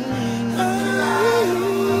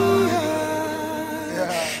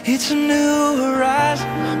 It's a new horizon.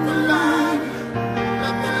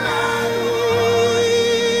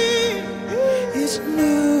 It's a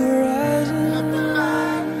new horizon.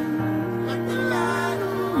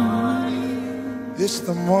 It's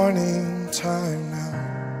the morning time now,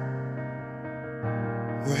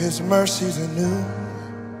 where His mercies are new.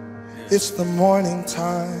 It's the morning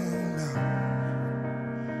time now,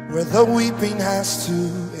 where the weeping has to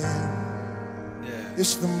end.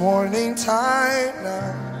 It's the morning time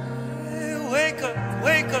now. Wake up,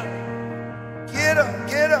 wake up. Get up,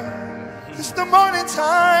 get up. It's the morning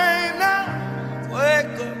time now.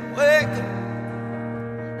 Wake up, wake up.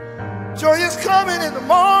 Joy is coming in the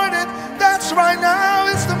morning. That's right now.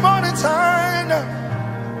 It's the morning time now.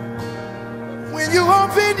 When you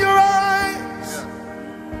open your eyes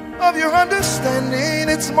of your understanding,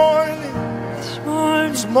 it's morning. It's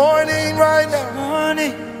morning. It's morning right now. It's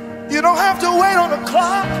morning. You don't have to wait on the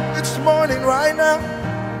clock. It's morning right now.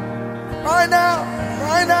 Right now.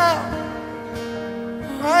 Right now.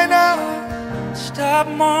 Right now. Stop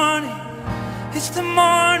morning. It's the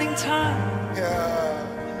morning time. Yeah.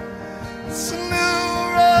 It's a new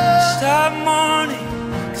rise. Stop morning,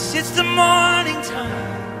 'cause it's the morning.